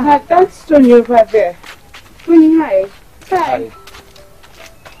 That's Tony over there. Tony, hi. Hi.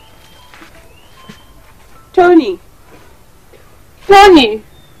 Tony. Tony!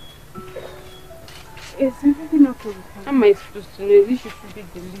 Is everything okay with him? How am I supposed to know? This should be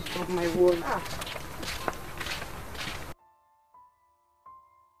the least of my worries.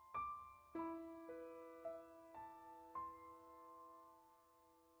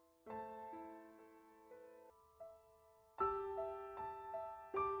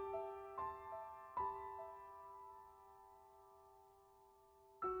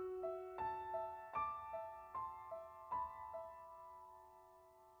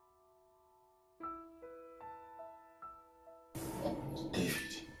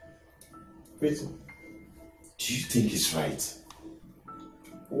 David, wait, do you think it's right?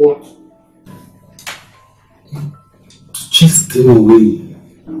 What? To just stay away.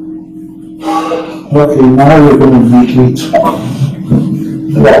 Okay, now we're going to make me talk.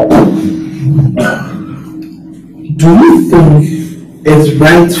 What? Do you think it's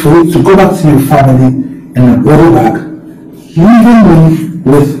right for you to go back to your family and a body bag, leaving me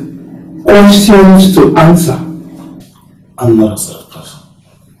with questions to answer? I'm not a sort of person.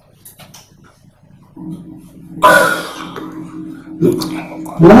 Look,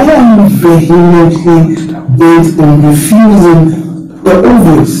 why are you vehemently bent on refusing the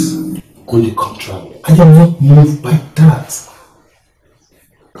obvious? On the contrary, I am not moved by that.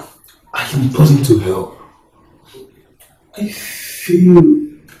 I am putting to help. I feel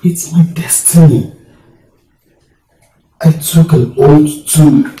it's my destiny. I took an oath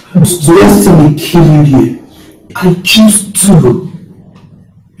to destiny kill you here. I choose to,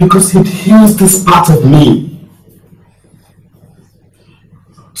 because it heals this part of me.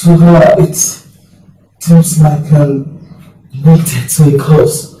 To her, it seems like I'm related to a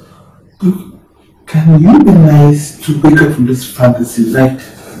cause. Can you be nice to wake up from this fantasy? Like,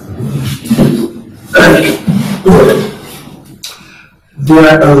 there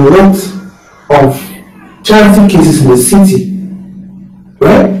are a lot of charity cases in the city,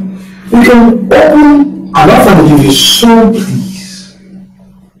 right? We can open an orphanage, so please.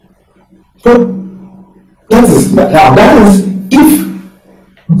 But that is if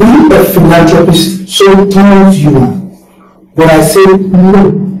being a philanthropist so turns you on. But I say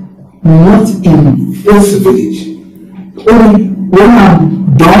no, not in this village. Only when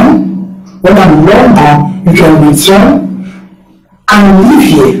I'm done, when I'm long gone, you can return and live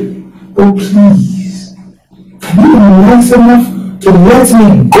here. Oh please, can you be nice enough to let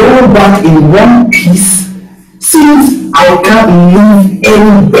me go back in one piece since I can't live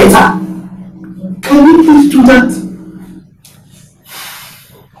any better? Can you please do that?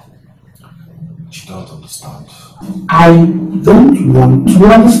 You don't understand. I don't want to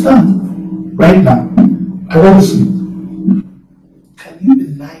understand. Right now, I want to sleep. Can you be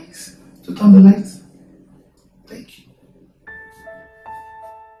nice to turn the lights? Thank you.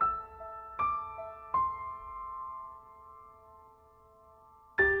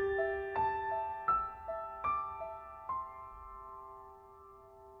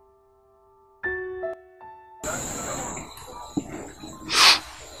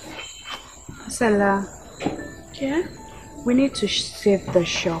 Stella. Yeah? We need to save the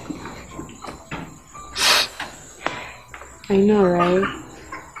shop. I know, right?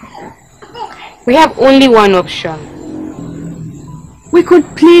 We have only one option. We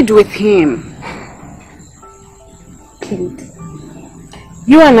could plead with him. Plead?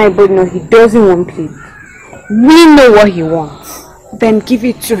 You and I both know he doesn't want plead. We know what he wants. Then give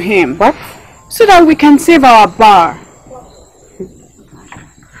it to him. What? So that we can save our bar.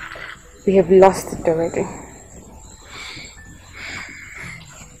 We have lost it already.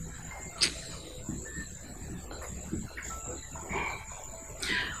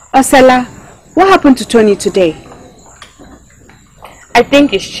 Stella, what happened to Tony today? I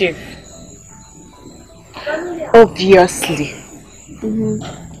think it's Chief. Obviously.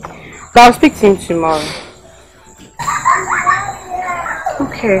 But I'll speak to him tomorrow.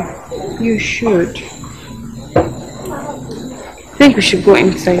 Okay, you should. I think we should go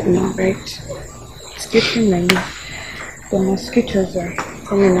inside now, right? It's getting late. The mosquitoes are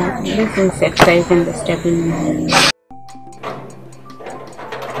coming out. These insects are even disturbing me.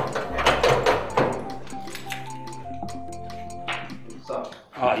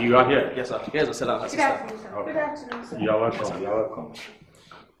 you are here. Yes, sir. Here's a seller assistant. Good afternoon, sir. Good afternoon, sir. You're welcome. You're welcome.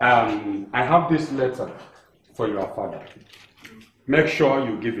 I have this letter for your father. Make sure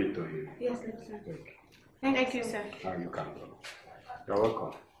you give it to him. Yes, sir. Thank you, sir. You can go. You're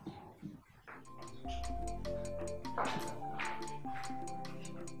welcome.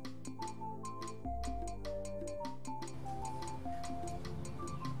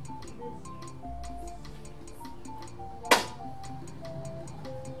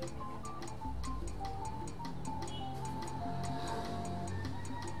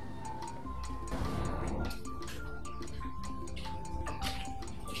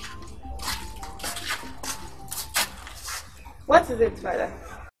 What is it, Father?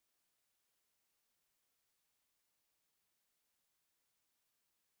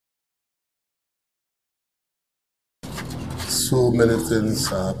 So many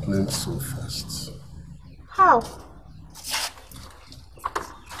things are happening so fast. How?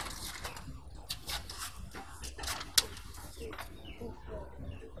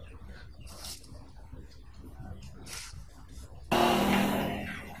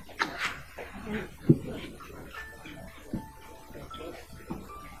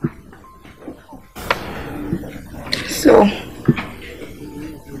 So,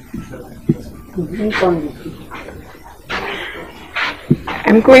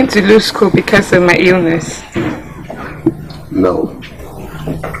 I'm going to lose school because of my illness. No.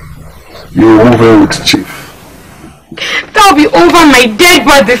 You're over with Chief. That'll be over my dead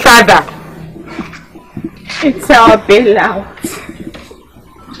body, Father. It's our bailout.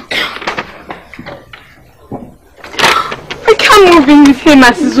 I can't move in with him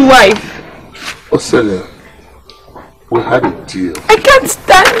as his wife. Ocelia, we had a deal. I can't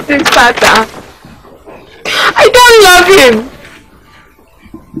stand this, Father. I don't love him.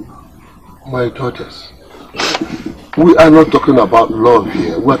 My daughters, we are not talking about love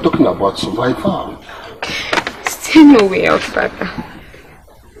here. We are talking about survival. Still no way out, Father.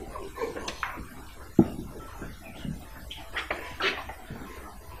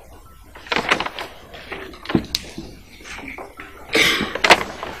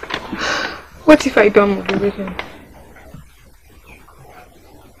 What if I don't move with him?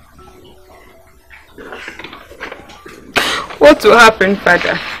 What will happen,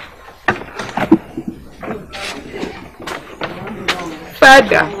 Father?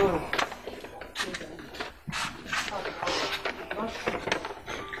 Father.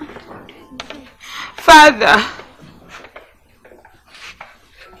 Father.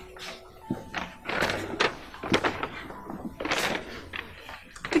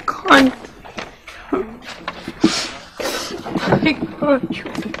 I can't. I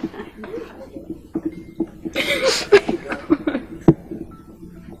can't.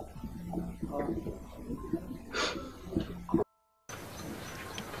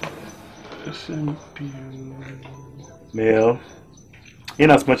 Well,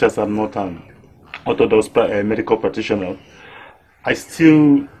 in as much as I'm not an orthodox medical practitioner, I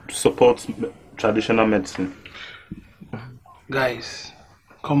still support traditional medicine. Guys,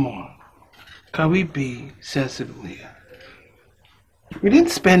 come on. Can we be sensible here? We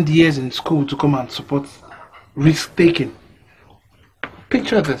didn't spend years in school to come and support risk-taking.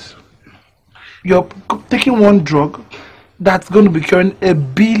 Picture this. You're taking one drug that's going to be curing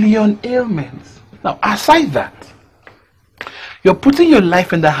 1 billion ailments. Now, aside that, you're putting your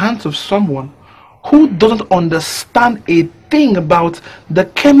life in the hands of someone who doesn't understand a thing about the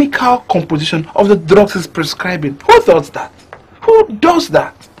chemical composition of the drugs he's prescribing. Who thought that? Who does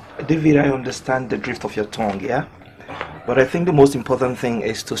that? David, I understand the drift of your tongue, yeah? But I think the most important thing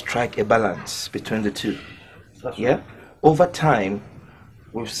is to strike a balance between the two. Yeah? Over time,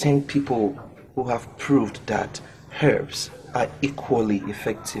 we've seen people who have proved that herbs are equally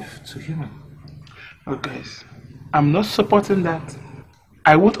effective to humans. Oh, guys, I'm not supporting that.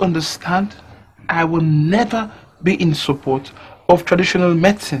 I won't understand. I will never be in support of traditional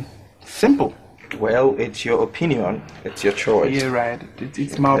medicine. Simple. Well, it's your opinion. It's your choice. Yeah, right.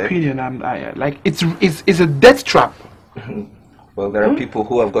 It's my opinion. It's a death trap. Well, there are people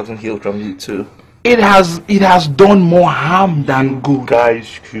who have gotten healed from it too. It has done more harm than good.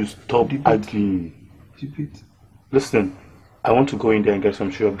 Guys, you stop arguing. Listen, I want to go in there and get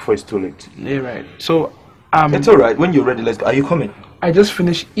some sugar before it's too late. Yeah, right. So, it's alright. When you're ready, let's go. Are you coming? I just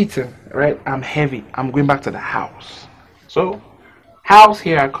finished eating, right? I'm heavy. I'm going back to the house. So, house,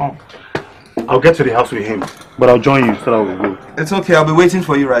 here I come. I'll get to the house with him, but I'll join you so that we'll go. It's okay. I'll be waiting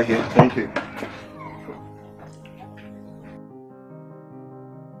for you right here. Thank you.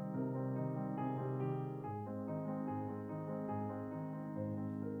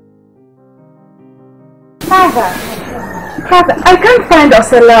 Father. I can't find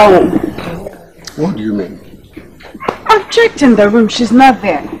Osella. What do you mean? I've checked in the room. She's not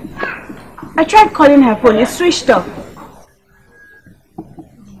there. I tried calling her phone. It's switched off.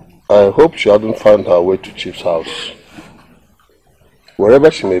 I hope she hasn't found her way to Chief's house. Wherever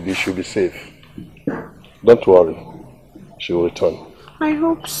she may be, she'll be safe. Don't worry. She will return. I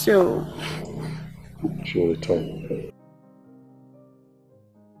hope so. She will return.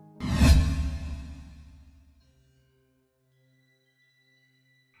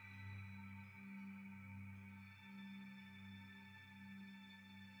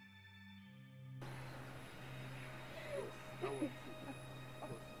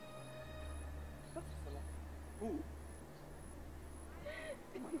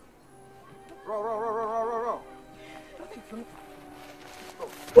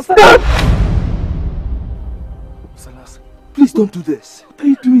 Stop! Salas, please don't do this. What are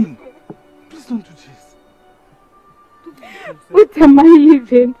you doing? Please don't do this. What am I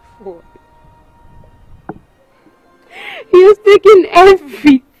living for? He has taken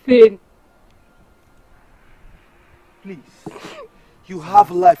everything. Please. You have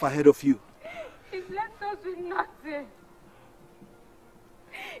life ahead of you. He's left us with nothing.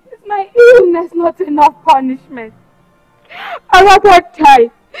 Is my illness not enough punishment? I rather die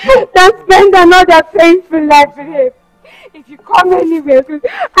than spend another painful life with him. If you come anywhere,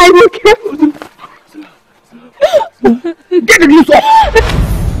 I will kill you. Get the news off!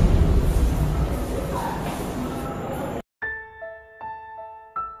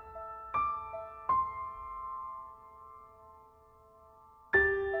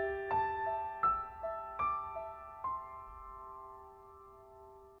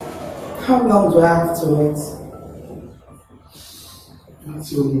 How long do I have to wait?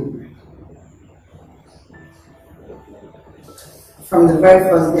 Until you. From the very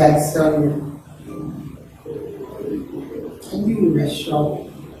first day I saw you. I knew you were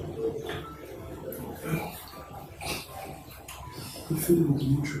sure. You feel with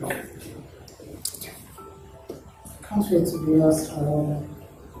you true. Can't wait to be yours forever.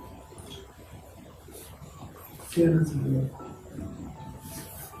 Fear nothing.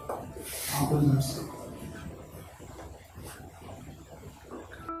 Have mercy.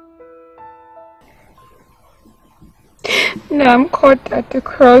 Now I'm caught at the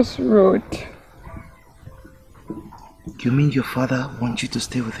crossroad. You mean your father wants you to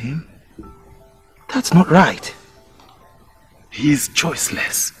stay with him? That's not right. He is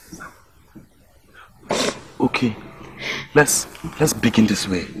choiceless. Okay, let's begin this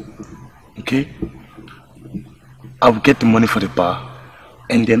way. Okay? I'll get the money for the bar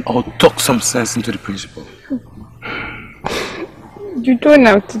and then I'll talk some sense into the principal. You don't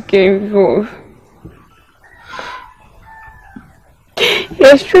have to get involved. He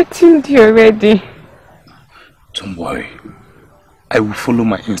has threatened you already. Don't worry. I will follow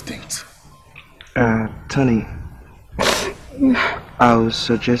my instincts. Tony, I would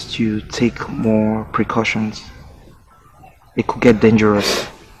suggest you take more precautions. It could get dangerous,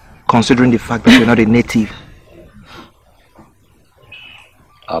 considering the fact that you're not a native.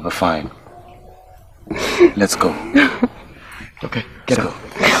 I'll be fine. Let's go. Okay, get up.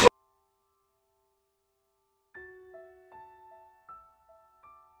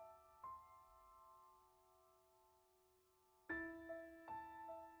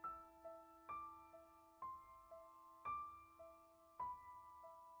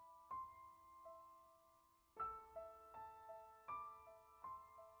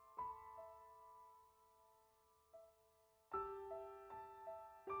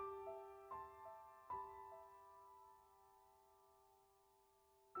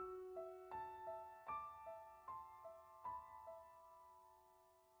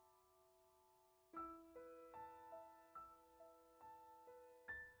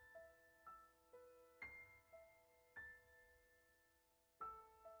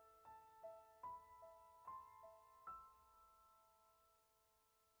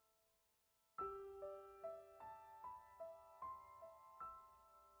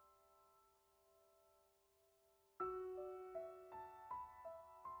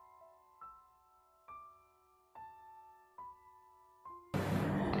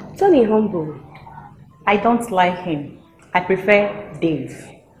 Tony humble. I don't like him. I prefer Dave.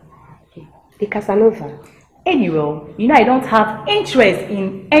 The Casanova. Anyway, you know I don't have interest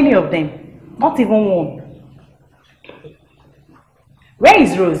in any of them. Not even one. Where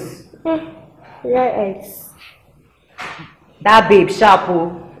is Rose? Where else? That babe sharp.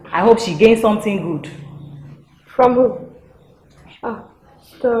 I hope she gains something good. From who? Ah,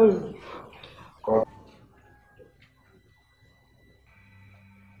 sorry.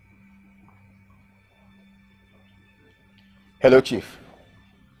 Hello, Chief.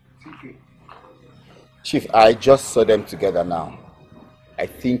 Chief, I just saw them together now. I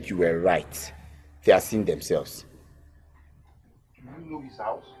think you were right. They are seeing themselves. Do you know his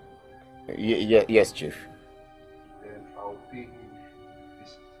house? Yes, Chief. Then I'll pay him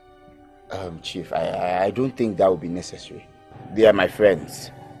a visit. Chief, I don't think that would be necessary. They are my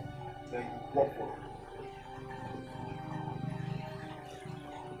friends. Then walk for it.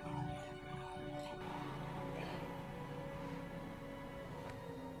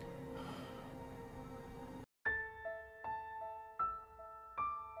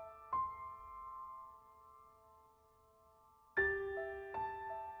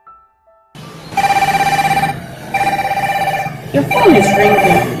 Your phone is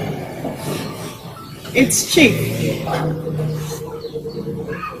ringing. It's Chief.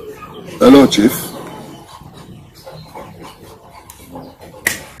 Hello, Chief.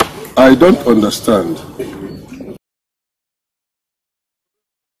 I don't understand.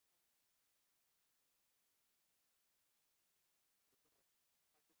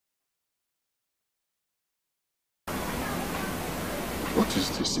 What is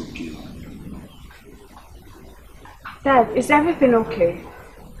this again? Dad, is everything okay?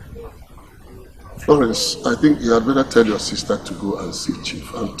 Florence, I think you had better tell your sister to go and see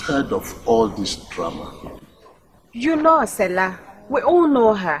Chief. I'm tired of all this drama. You know Asela. We all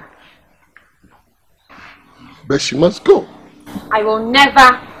know her. But she must go. I will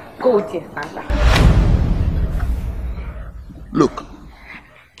never go there, Father. Look,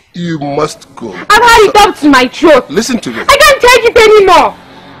 you must go. I've had it up to my throat. Listen to me. I can't take it anymore.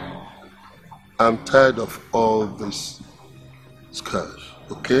 I'm tired of all this scars,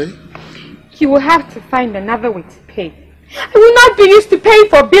 okay? You will have to find another way to pay. I will not be used to paying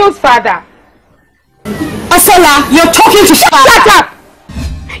for bills, Father. Asela, you're talking to Shut up!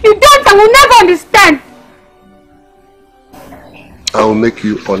 You don't and will never understand. I'll make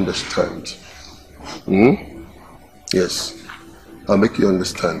you understand. Yes, I'll make you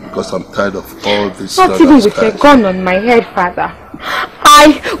understand because I'm tired of all this. Not even with a gun on my head, Father.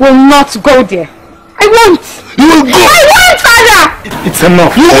 I will not go there. I won't. You will go. I won't, Father. It's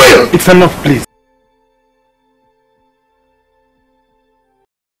enough. You will. It's enough, please.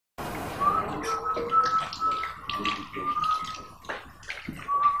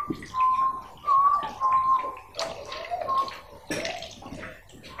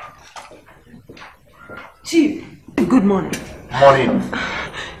 Chief, good morning. Morning.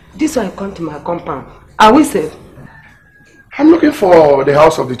 This one come to my compound. Are we safe? I'm looking for the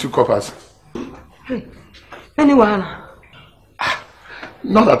house of the two coppers. Hey, anyone?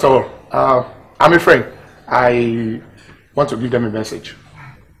 Not at all. I'm a friend. I want to give them a message.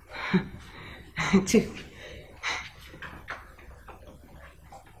 Chief.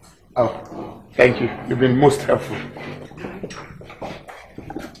 Oh, thank you. You've been most helpful.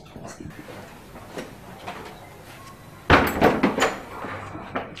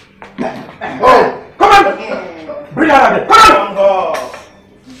 Oh, come on! Bring her out of there. Come on!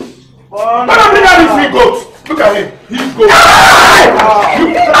 Come on, bring out this big goat. Look at him. He's goat.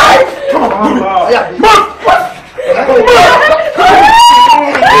 Come on, move it. Move!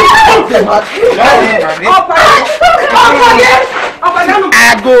 I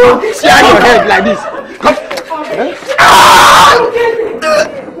go share your head like this.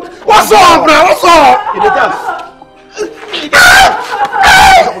 What's up, man? What's up?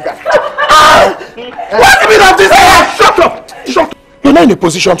 What do you mean of this? Shut up! Shut up! You're not in a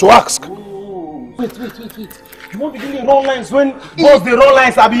position to ask. Wait. You won't be doing the wrong lines when boss the wrong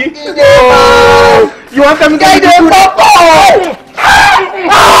lines, Abi? You want them to get the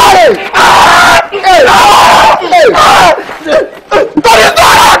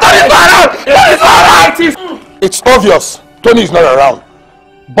It's obvious Tony is not around,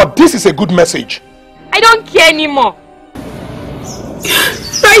 but this is a good message. I don't care anymore.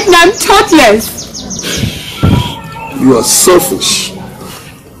 Right now I'm thoughtless. You are selfish.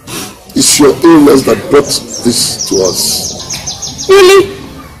 It's your illness that brought this to us. Really?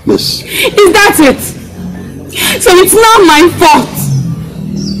 Yes. Is that it? So it's not my fault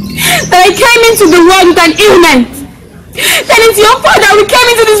that I came into the world with an ailment. Then it's your fault that we came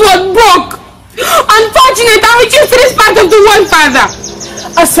into this world broke, unfortunate, and reduced to this part of the world, Father.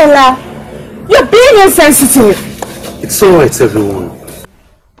 Asela, you're being insensitive. It's alright, everyone.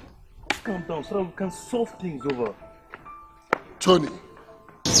 Calm down so that we can solve things over. Tony,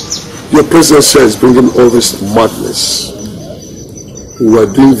 your presence here is bringing all this madness. We were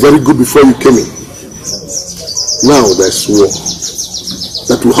doing very good before you came in. Now there's war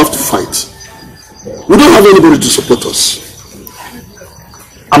that we have to fight. We don't have anybody to support us.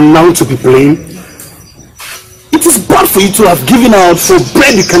 I'm now to be blamed. It is bad proud for you to have given out for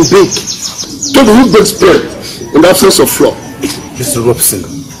bread you can bake. Tony, who bakes bread in the absence of flour? Mr. Robson,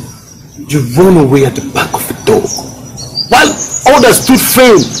 you run away at the back of a dog, while others stood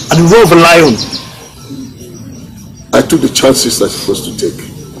firm at the roar of a lion. I took the chances I'm supposed to take,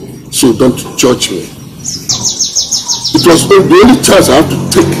 so don't judge me. It was the only chance I have to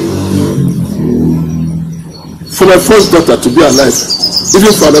take for my first daughter to be alive,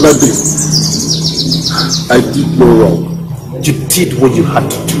 even for another day. I did no wrong. You did what you had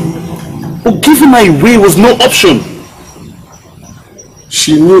to do. But giving her away was no option.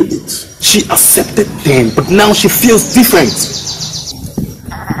 She knew it. She accepted then, but now she feels different.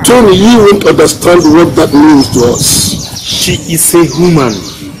 Tony, you won't understand what that means to us. She is a human.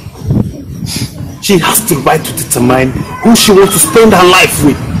 She has the right to determine who she wants to spend her life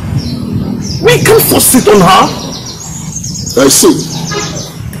with. We can't force it on her. I see.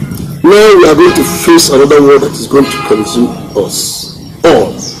 Now we are going to face another war that is going to consume us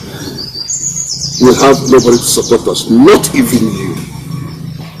all. We have nobody to support us, not even you.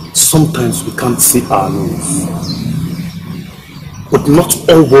 Sometimes we can't see our nose. But not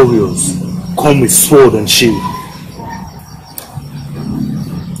all warriors come with sword and shield.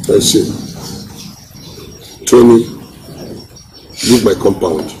 I see. Tony, leave my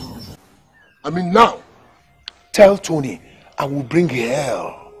compound. I mean now, tell Tony I will bring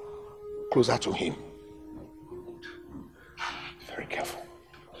hell closer to him. Very careful.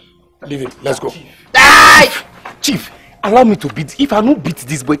 Leave it, let's go. Chief, allow me to beat. If I don't beat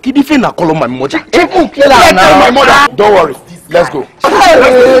this boy, kid, if I call on my mother. My mother. Don't worry, let's go.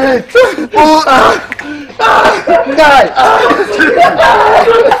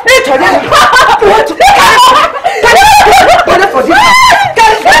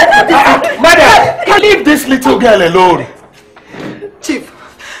 Madam, leave this little girl alone. Chief,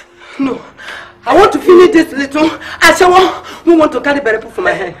 no. I want to finish this little Ashawo who want to carry Prayerful for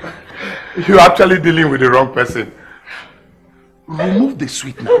my hand. You're actually dealing with the wrong person. Remove the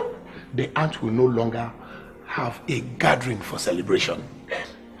sweetener. The aunt will no longer have a gathering for celebration.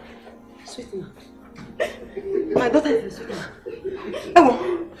 Sweetener? My daughter is a sweetener.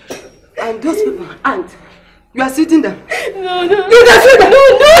 Oh, and those people, aunt, you are sitting there. No. You are sitting there. No.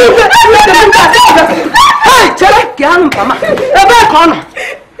 Hey, Chere, Kianu, Mama. Ebe kono.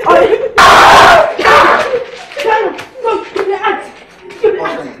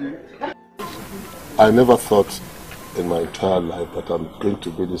 I never thought in my entire life that I'm going to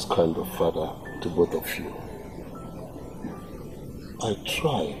be this kind of father to both of you. I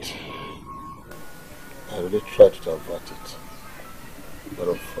tried. I really tried to avert it. But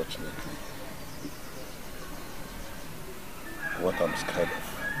unfortunately, what I'm scared of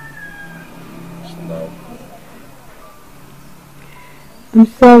is now. I'm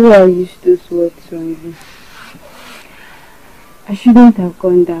sorry I used those words on you. I shouldn't have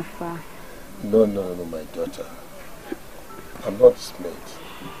gone that far. No, my daughter. I'm not dismayed.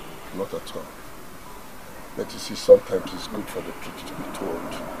 Not at all. But you see, sometimes it's good for the truth to be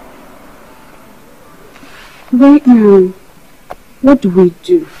told. Right now, what do we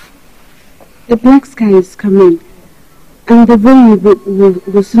do? The black sky is coming, and the rain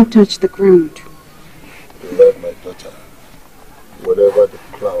will soon touch the ground. Love my daughter. Whatever the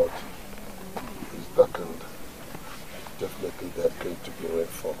cloud is darkened, definitely there's going to be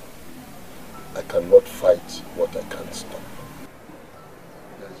rainfall. I cannot fight what I can't stop.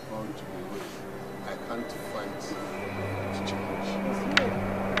 There's bound to be rain. I can't fight what change.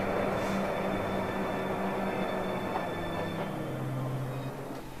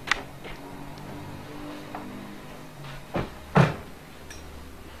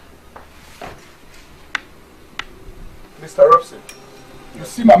 Mr. Robson, you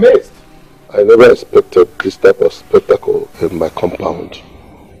seem amazed. I never expected this type of spectacle in my compound.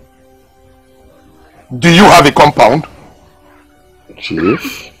 Do you have a compound?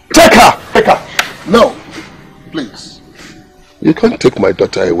 Chief? Take her! Take her! No, please. You can't take my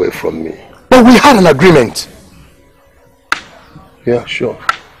daughter away from me. But we had an agreement. Yeah, sure.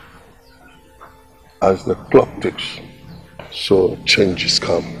 As the clock ticks, so changes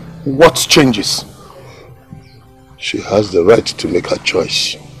come. What changes? She has the right to make her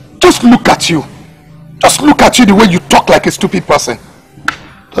choice. Just look at you. Just look at you the way you talk like a stupid person.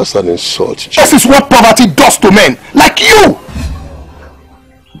 That's an insult, Chief. This is what poverty does to men like you.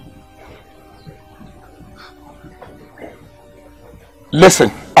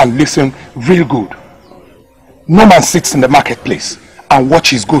 Listen, and listen real good. No man sits in the marketplace and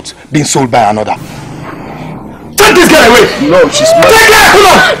watches goods being sold by another. Take this girl away! No, she's mine. Take her! Hold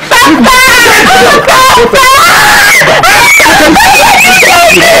on!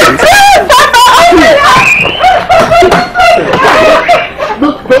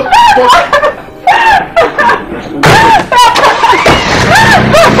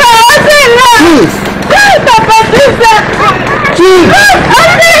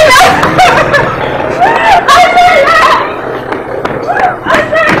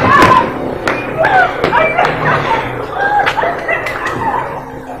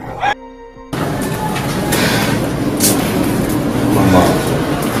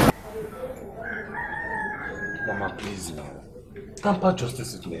 Mama, please now. Tamper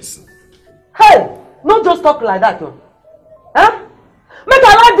justice with mercy. Hey! Not just talk like that, though. Huh? Make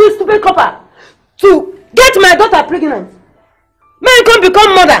allow this stupid copper to get my daughter pregnant. May come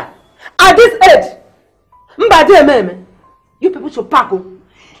become mother at this age. Mbade, you people should pack.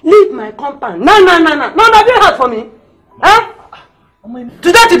 Leave my compound. No, be hard for me. Huh?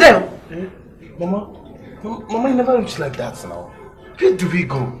 Today. Eh? Mama, you never reach like that now. Where do we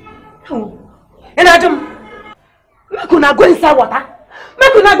go? And Adam, make una go inside water.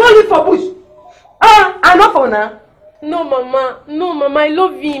 Make una go live for bush. I know for now. No, Mama, I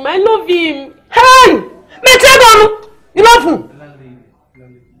love him. Hey! Me tell them, you love him.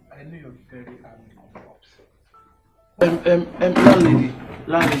 I know you're very angry.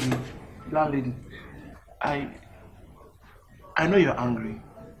 Landlady. I know you're angry.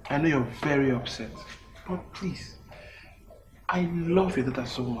 I know you're very upset. But please, I love your daughter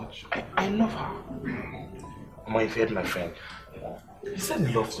so much. I love her. Mama, you've heard my friend. He said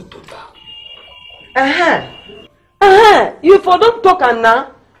he loves the daughter. You for don't talk am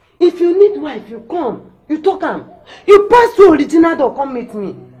now. If you need wife, you come. You talk am. You pass through original door, come meet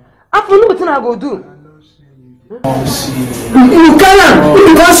me. I for know what I go do. Momsy. You can't.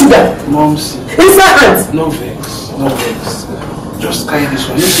 You can't see that. Momsy. Inside hands. No vex. Just carry this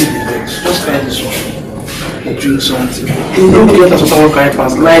one. You see the vex. Just carry this one. You drink something. You don't get that's what I want to carry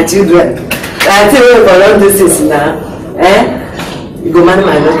past. My children. I tell you for all this is now. You go marry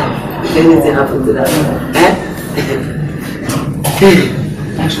my daughter. If anything happen to that.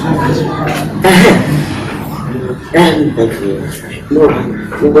 No,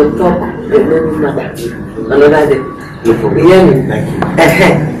 we will talk another day. You hear me? Thank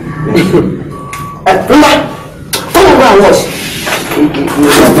you. Come on, go and wash.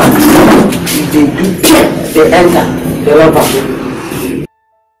 They enter the rubber.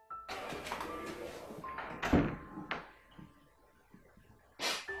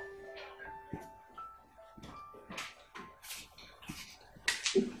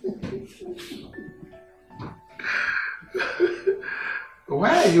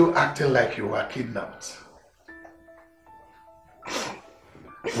 Why are you acting like you were kidnapped?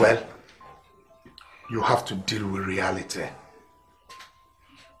 Well, you have to deal with reality.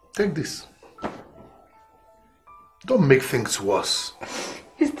 Take this. Don't make things worse.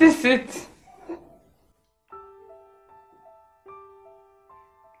 Is this it?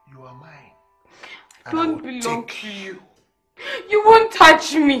 You are mine. I don't belong to you. You won't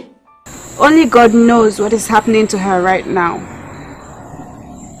touch me. Only God knows what is happening to her right now.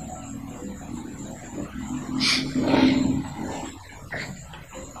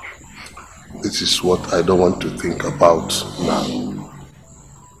 This is what I don't want to think about now.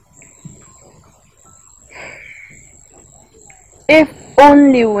 If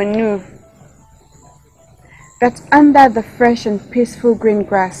only we knew that under the fresh and peaceful green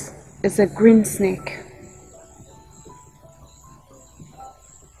grass is a green snake.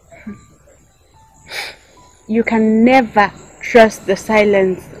 You can never trust the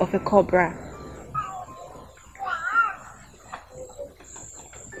silence of a cobra.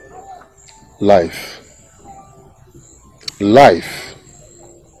 Life.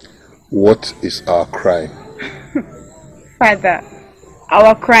 What is our crime? Father,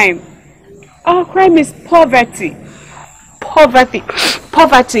 our crime is poverty. Poverty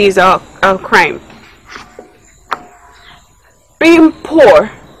is our crime. Being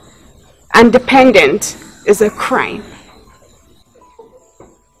poor and dependent is a crime.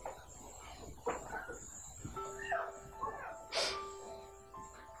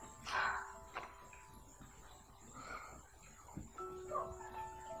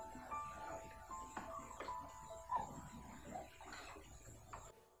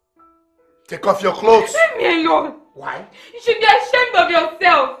 Take off your clothes. Leave me alone. Why? You should be ashamed of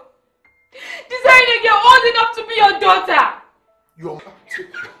yourself. Desiring a girl old enough to be your daughter. You're...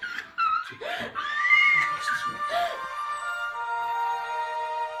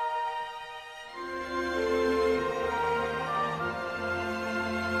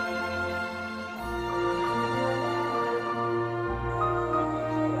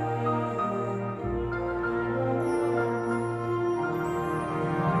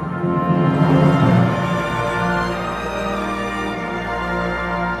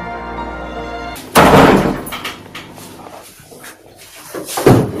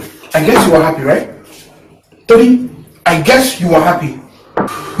 I guess you are happy, right? Tony, I guess you are happy.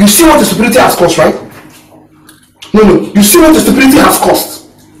 You see what the stupidity has cost, right? No, you see what the stupidity has cost.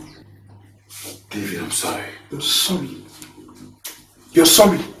 David, I'm sorry. You're sorry. You're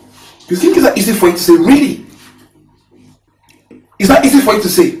sorry. You think it's that easy for you to say? Really? It's not easy for you to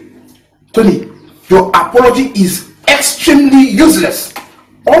say. Tony, your apology is extremely useless.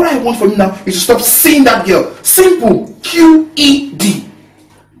 All I want from you now is to stop seeing that girl. Simple. Q-E-D.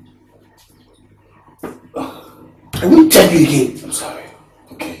 I won't tell you again. I'm sorry.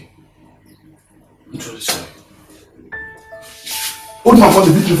 Okay. I'm truly sorry. Old man for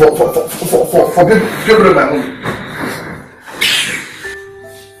the beauty for Gabriel my own.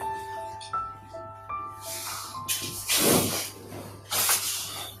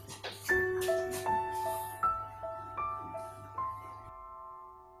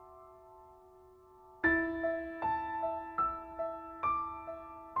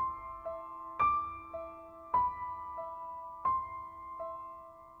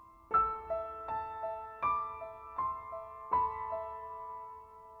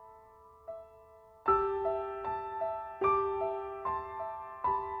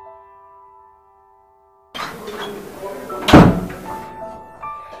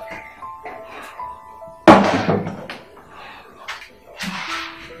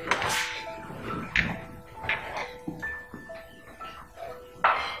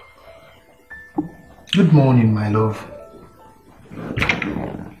 Good morning, my love.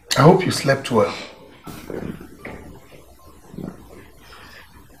 I hope you slept well.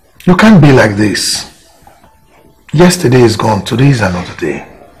 You can't be like this. Yesterday is gone, today is another day.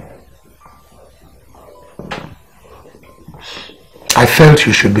 I felt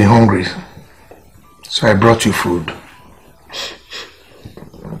you should be hungry, so I brought you food.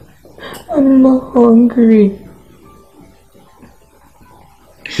 I'm not hungry.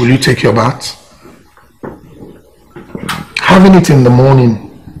 Will you take your bath? Having it in the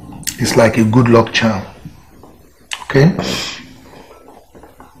morning is like a good luck charm. Okay?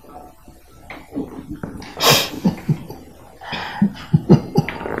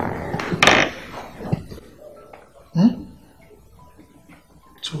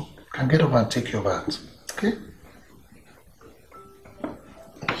 So, you can get up and take your bath. Okay?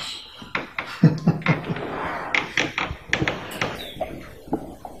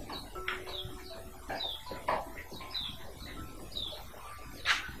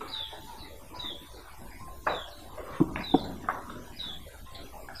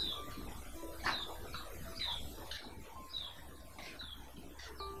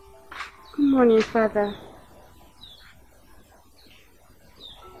 Good morning, Father.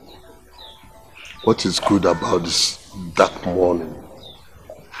 What is good about this dark morning?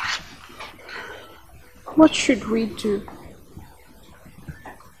 What should we do?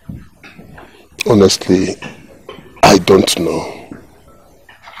 Honestly, I don't know.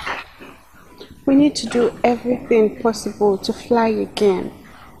 We need to do everything possible to fly again.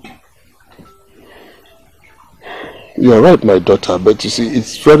 You are right, my daughter, but you see,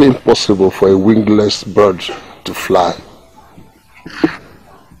 it's very impossible for a wingless bird to fly.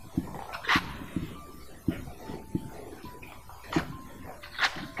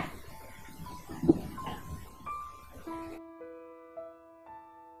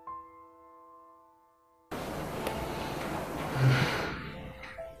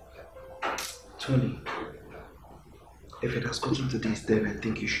 Tony, if it has gotten to this, then I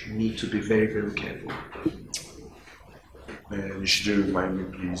think you should need to be very, very careful. Man, you should remind me,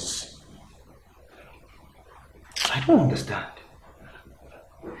 please. I don't understand.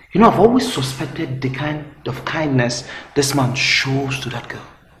 You know, I've always suspected the kind of kindness this man shows to that girl.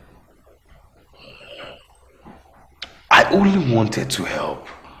 I only wanted to help.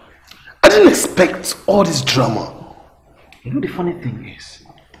 I didn't expect all this drama. You know, the funny thing is,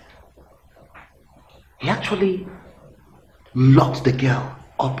 he actually locked the girl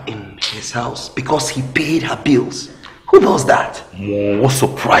up in his house because he paid her bills. Who does that? What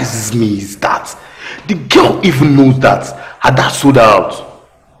surprises me is that the girl even knows that her dad sold her out.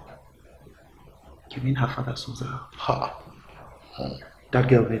 You mean her father sold her out? Ha. That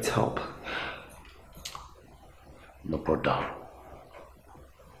girl needs help. No, brother.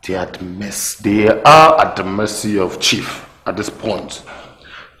 They are at the mercy of Chief at this point.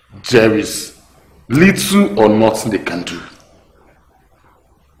 There is little or nothing they can do.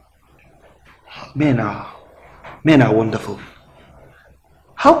 Men are wonderful.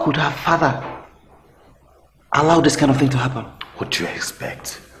 How could her father allow this kind of thing to happen? What do you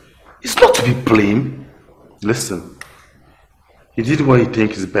expect? It's not to be blamed. Listen, he did what he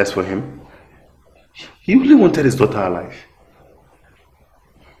thinks is best for him. He only wanted his daughter alive.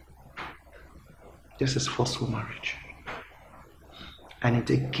 This is forceful marriage. And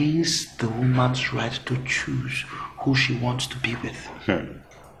it's against the woman's right to choose who she wants to be with.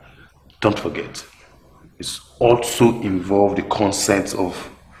 Don't forget, it's also involved the consent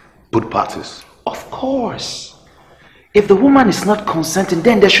of both parties. Of course. If the woman is not consenting,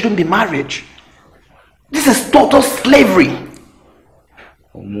 then there shouldn't be marriage. This is total slavery.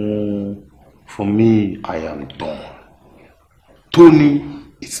 For me, I am done. Tony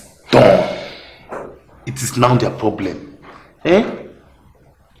is done. It is now their problem.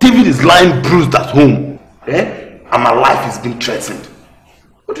 David is lying bruised at home. And my life is being threatened.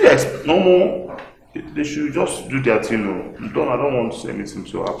 What do you expect? No more. They should just do their thing. I don't want anything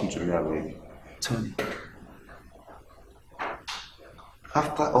to happen to me again. Tony,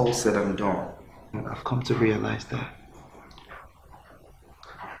 after all said and done, I've come to realize that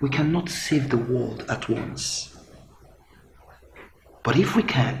we cannot save the world at once. But if we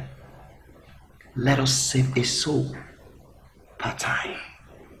can, let us save a soul per time.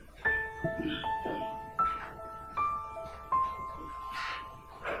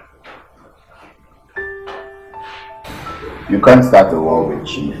 You can't start a war with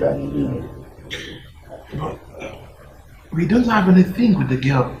Chief and me. But we don't have anything with the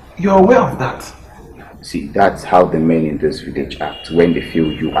girl. You're aware of that. See, that's how the men in this village act when they feel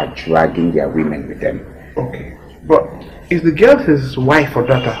you are dragging their women with them. Okay, but is the girl his wife or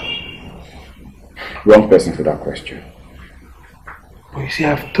daughter? Wrong person for that question. But you see,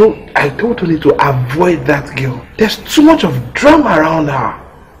 I told Tony to avoid that girl. There's too much of drama around her.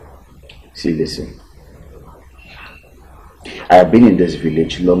 See, listen. I have been in this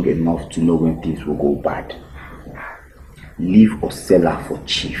village long enough to know when things will go bad. Leave or sell her for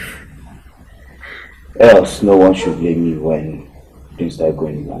Chief. Else, no one should blame me when things start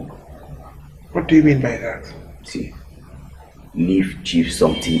going wrong. What do you mean by that? See, leave Chief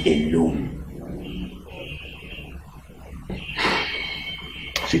something alone.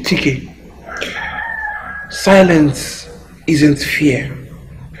 See, TK, silence isn't fear.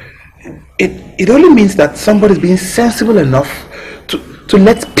 It only means that somebody's being sensible enough to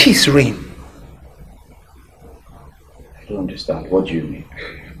let peace reign. I don't understand. What do you mean?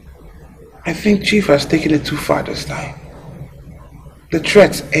 I think Chief has taken it too far this time. The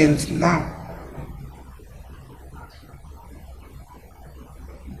threat ends now.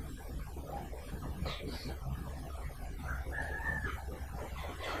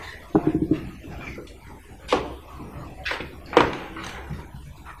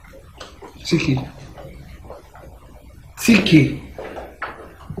 Tiki.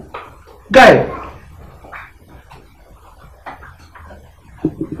 Guy.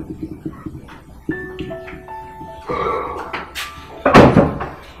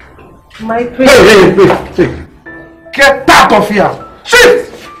 My Hey. Get out of here.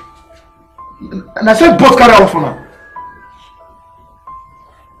 Shit! And I said both carry off now.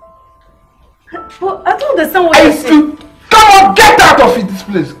 But I don't understand what you're saying. Come on, get out of this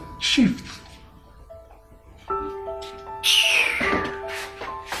place. Shift.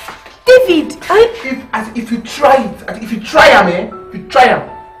 David, if you try it, if you try him, if you try him.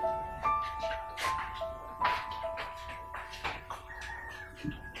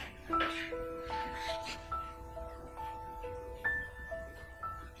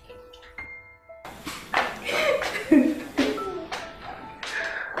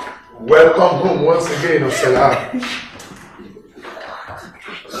 Welcome home once again, Osela.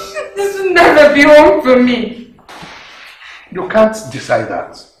 This will never be home for me. You can't decide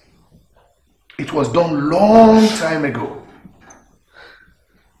that. It was done long time ago.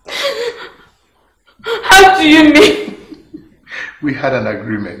 How do you mean? We had an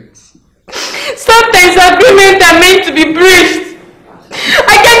agreement. Sometimes agreements are meant to be breached.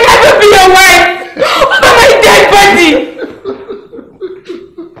 I can never be your wife. Over my dead body.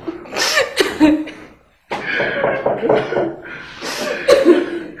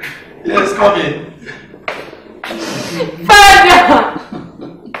 Yes, come in. Father!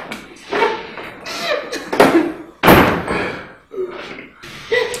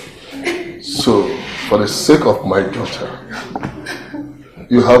 So, for the sake of my daughter,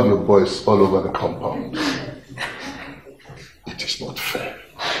 you have your boys all over the compound. It is not fair.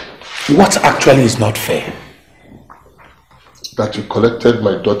 What actually is not fair? That you collected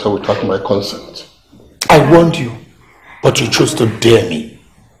my daughter without my consent. I warned you, but you chose to dare me.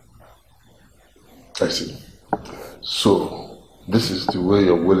 I see. So, this is the way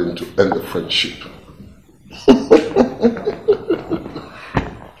you're willing to end the friendship.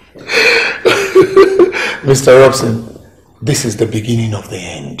 Mr. Robson, this is the beginning of the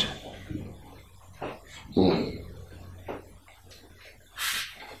end.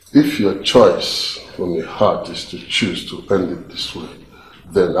 If your choice from your heart is to choose to end it this way,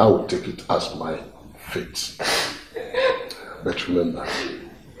 then I will take it as my fate. But remember,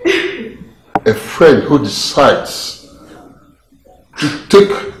 a friend who decides to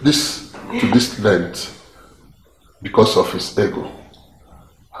take this to this length because of his ego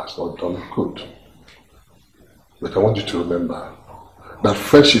has not done good. But I want you to remember that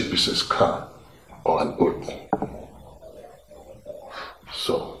friendship is a scar or an oath.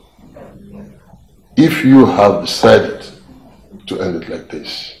 So, if you have decided to end it like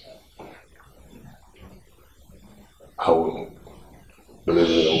this, I will believe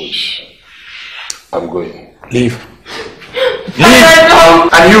in your wish. I'm going. Leave.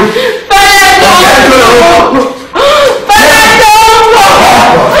 Leave! And you!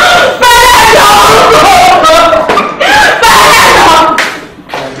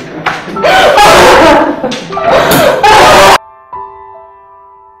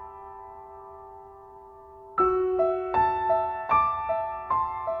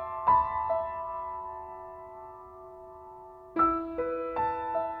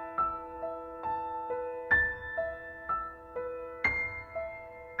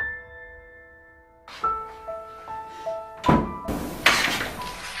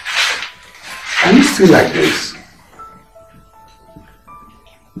 Are you still like this?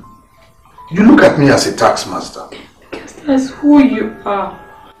 You look at me as a tax master. Because that's who you are.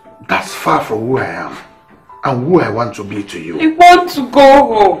 That's far from who I am and who I want to be to you. I want to go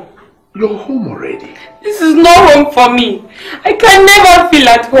home. You're home already. This is not home for me. I can never feel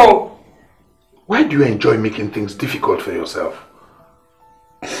at home. Why do you enjoy making things difficult for yourself?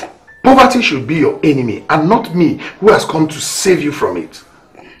 Poverty should be your enemy and not me who has come to save you from it.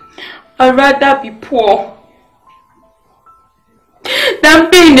 I'd rather be poor than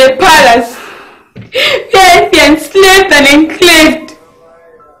be in a palace where I be enslaved and enclaved.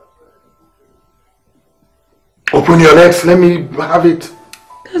 Open your legs, let me have it.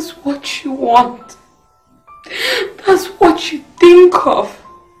 That's what you want. That's what you think of.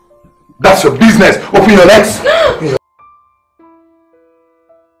 That's your business. Open your legs.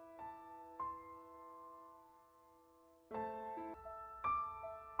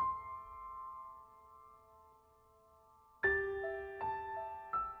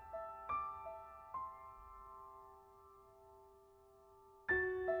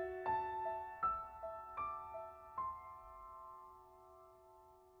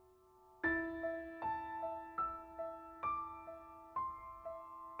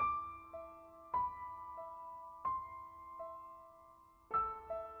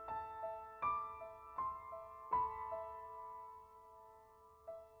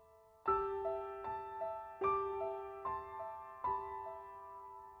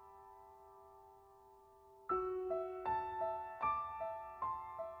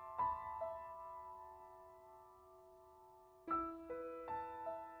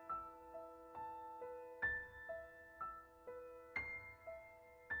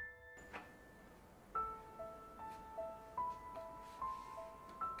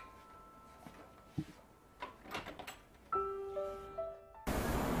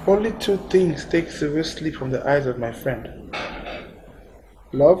 Only two things takes away sleep from the eyes of my friend.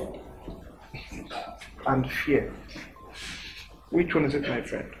 Love and fear. Which one is it, my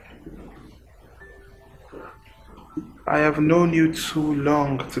friend? I have known you too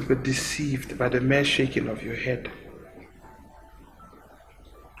long to be deceived by the mere shaking of your head.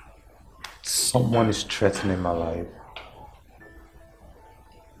 Someone is threatening my life.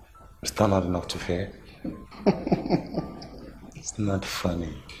 Is that not enough to fear? It's not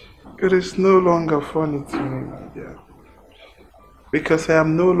funny. It is no longer funny to me, my dear. Because I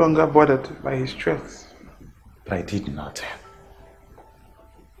am no longer bothered by his threats. But I did not.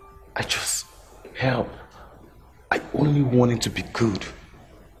 I just help. I only wanted to be good.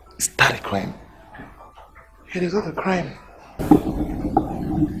 Is that a crime? It is not a crime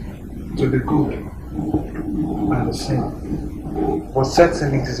to be good and a sin. But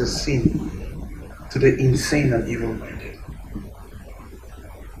certainly it is a sin to the insane and evil-minded.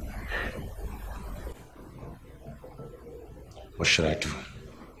 What should I do?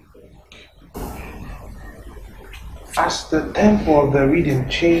 As the tempo of the rhythm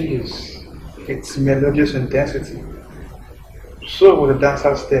changes its melodious intensity, so will the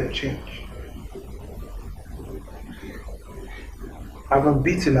dancer's step change. Having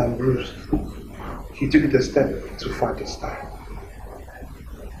beaten and bruised, he took it a step too far this time.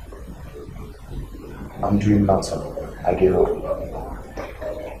 I'm doing nothing. I give up.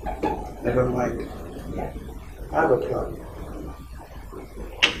 Never mind. I have a plan.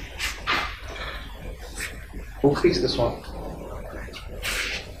 We'll fix this one.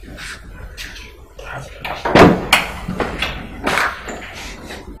 I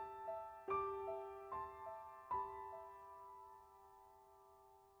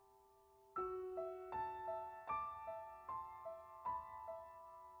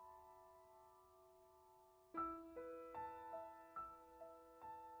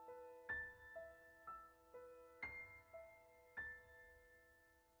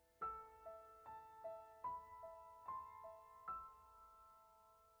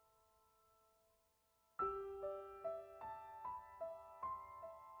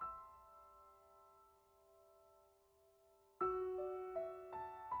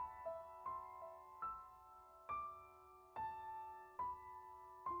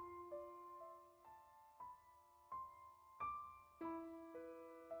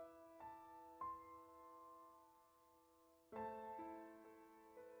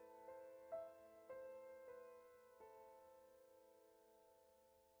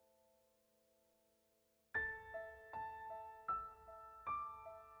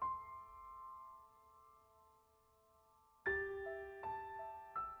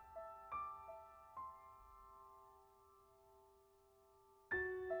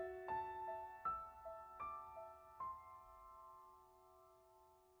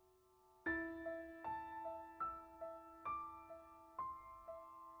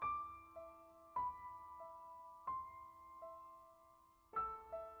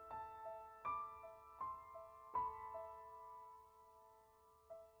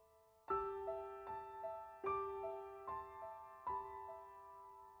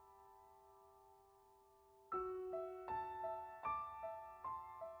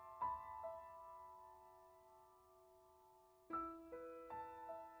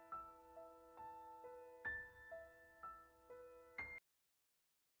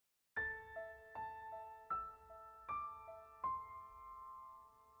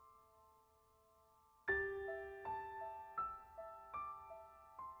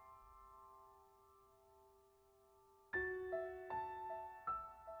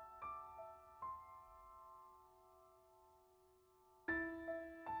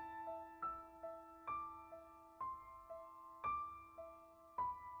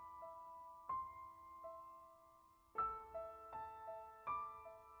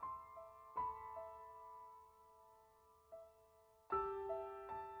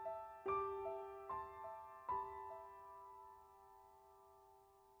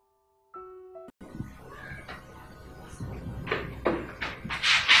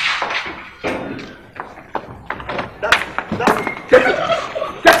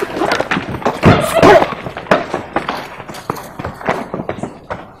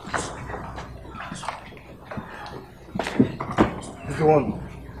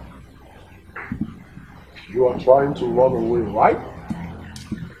You are trying to run away, right?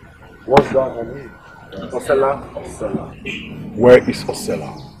 What's that her name? Osella. Osella. Where is Osella?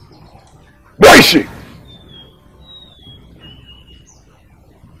 Where is she?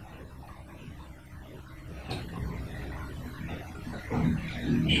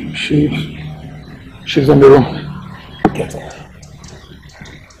 She's on the room. Get her.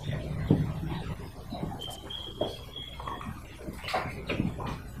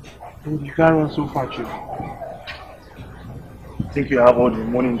 You can't run so far, Chief. I think you have all the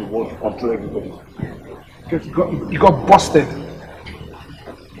money in the world to control everybody. Because you got busted.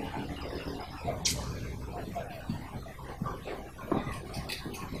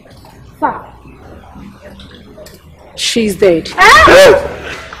 Sir. She's dead. Hurry.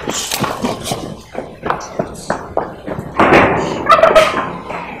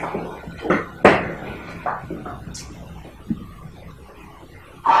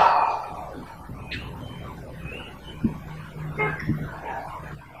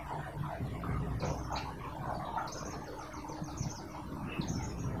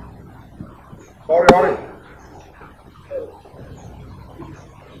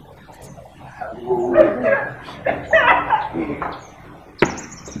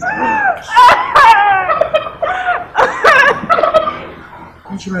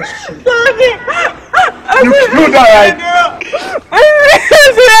 You killed her, right?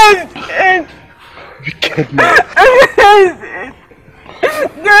 You killed me.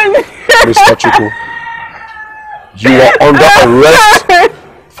 Mr. Chuku, you are under arrest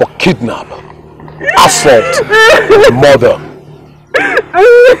for kidnap, assault, murder.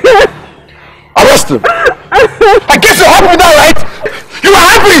 Arrest him. I guess you're happy with that, right? You are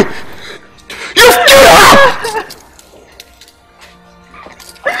happy! You've killed her!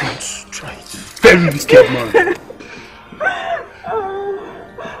 Don't try it. Very wicked man.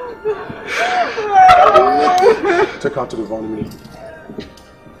 Take her to the van minute.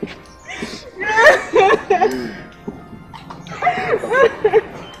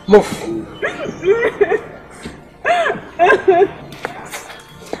 Move.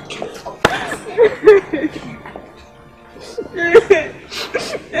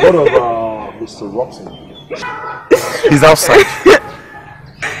 What of Mr. Robson? He's outside.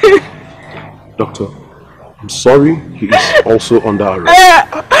 Doctor, I'm sorry, he is also under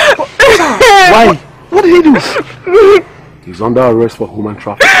arrest. Why? What did he do? He's under arrest for human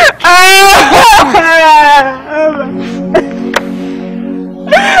trafficking.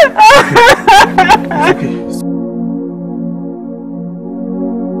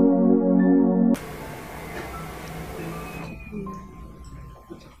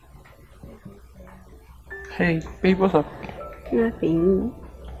 Hey, babe, what's up? Nothing.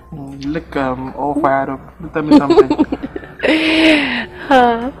 You look all fired up. Tell me something.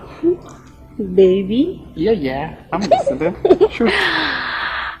 Baby? Yeah. I'm listening. Sure.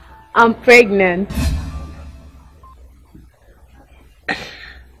 I'm pregnant.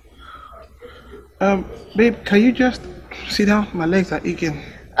 Babe, can you just sit down? My legs are aching.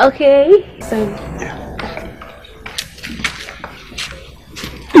 Okay. So.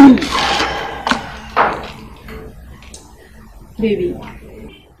 Baby,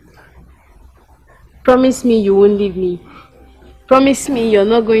 promise me you won't leave me. Promise me you're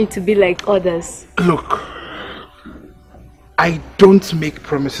not going to be like others. Look, I don't make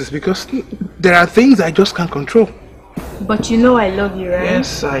promises because there are things I just can't control. But you know I love you, right?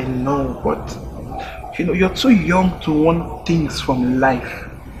 Yes, I know, but you know, you're too young to want things from life.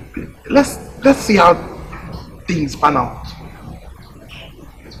 Let's see how things pan out.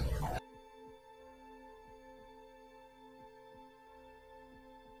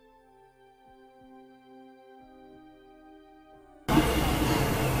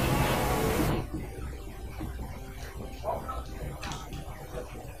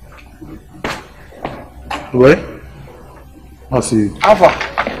 Where? I see. Alpha.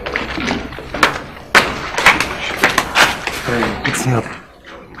 Hey, pick me up.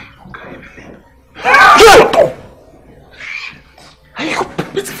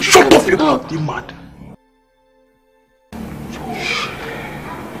 Shut up! Shut up, you're mad.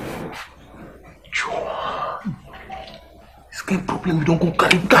 This kind of problem, you don't go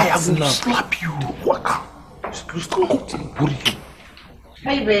carry guy, I will slap you. Waka. Just go to the booty.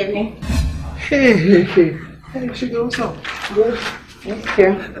 Hey, baby. Hey, Sugar, what's up? Good. Thank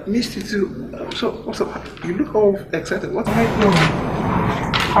you. Missed you too. So, what's up? You look all excited. What am I doing?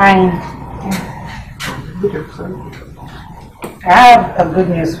 Fine. Look excited. I have a good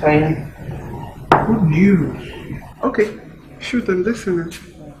news for you. Good news? Okay. Shoot, I'm listening.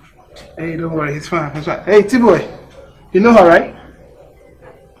 Hey, don't worry. It's fine. It's fine. Hey, T-Boy. You know her, right?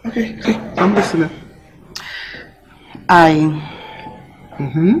 Okay. I'm listening. I'm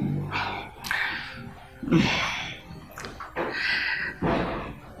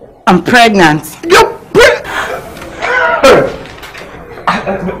pregnant. You're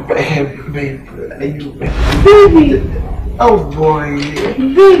babe, are you... Baby! Oh boy.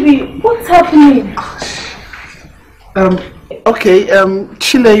 Baby, what's happening? Okay,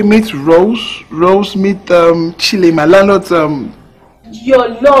 Chile meets Rose. Rose meet Chile. My landlord's Your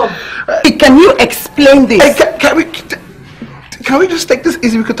love. Can you explain this? Hey, can we just take this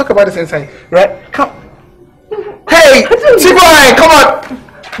easy? We could talk about this inside, right? Come. Hey, T-Boy, come on.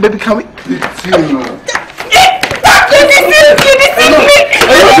 Baby, can we?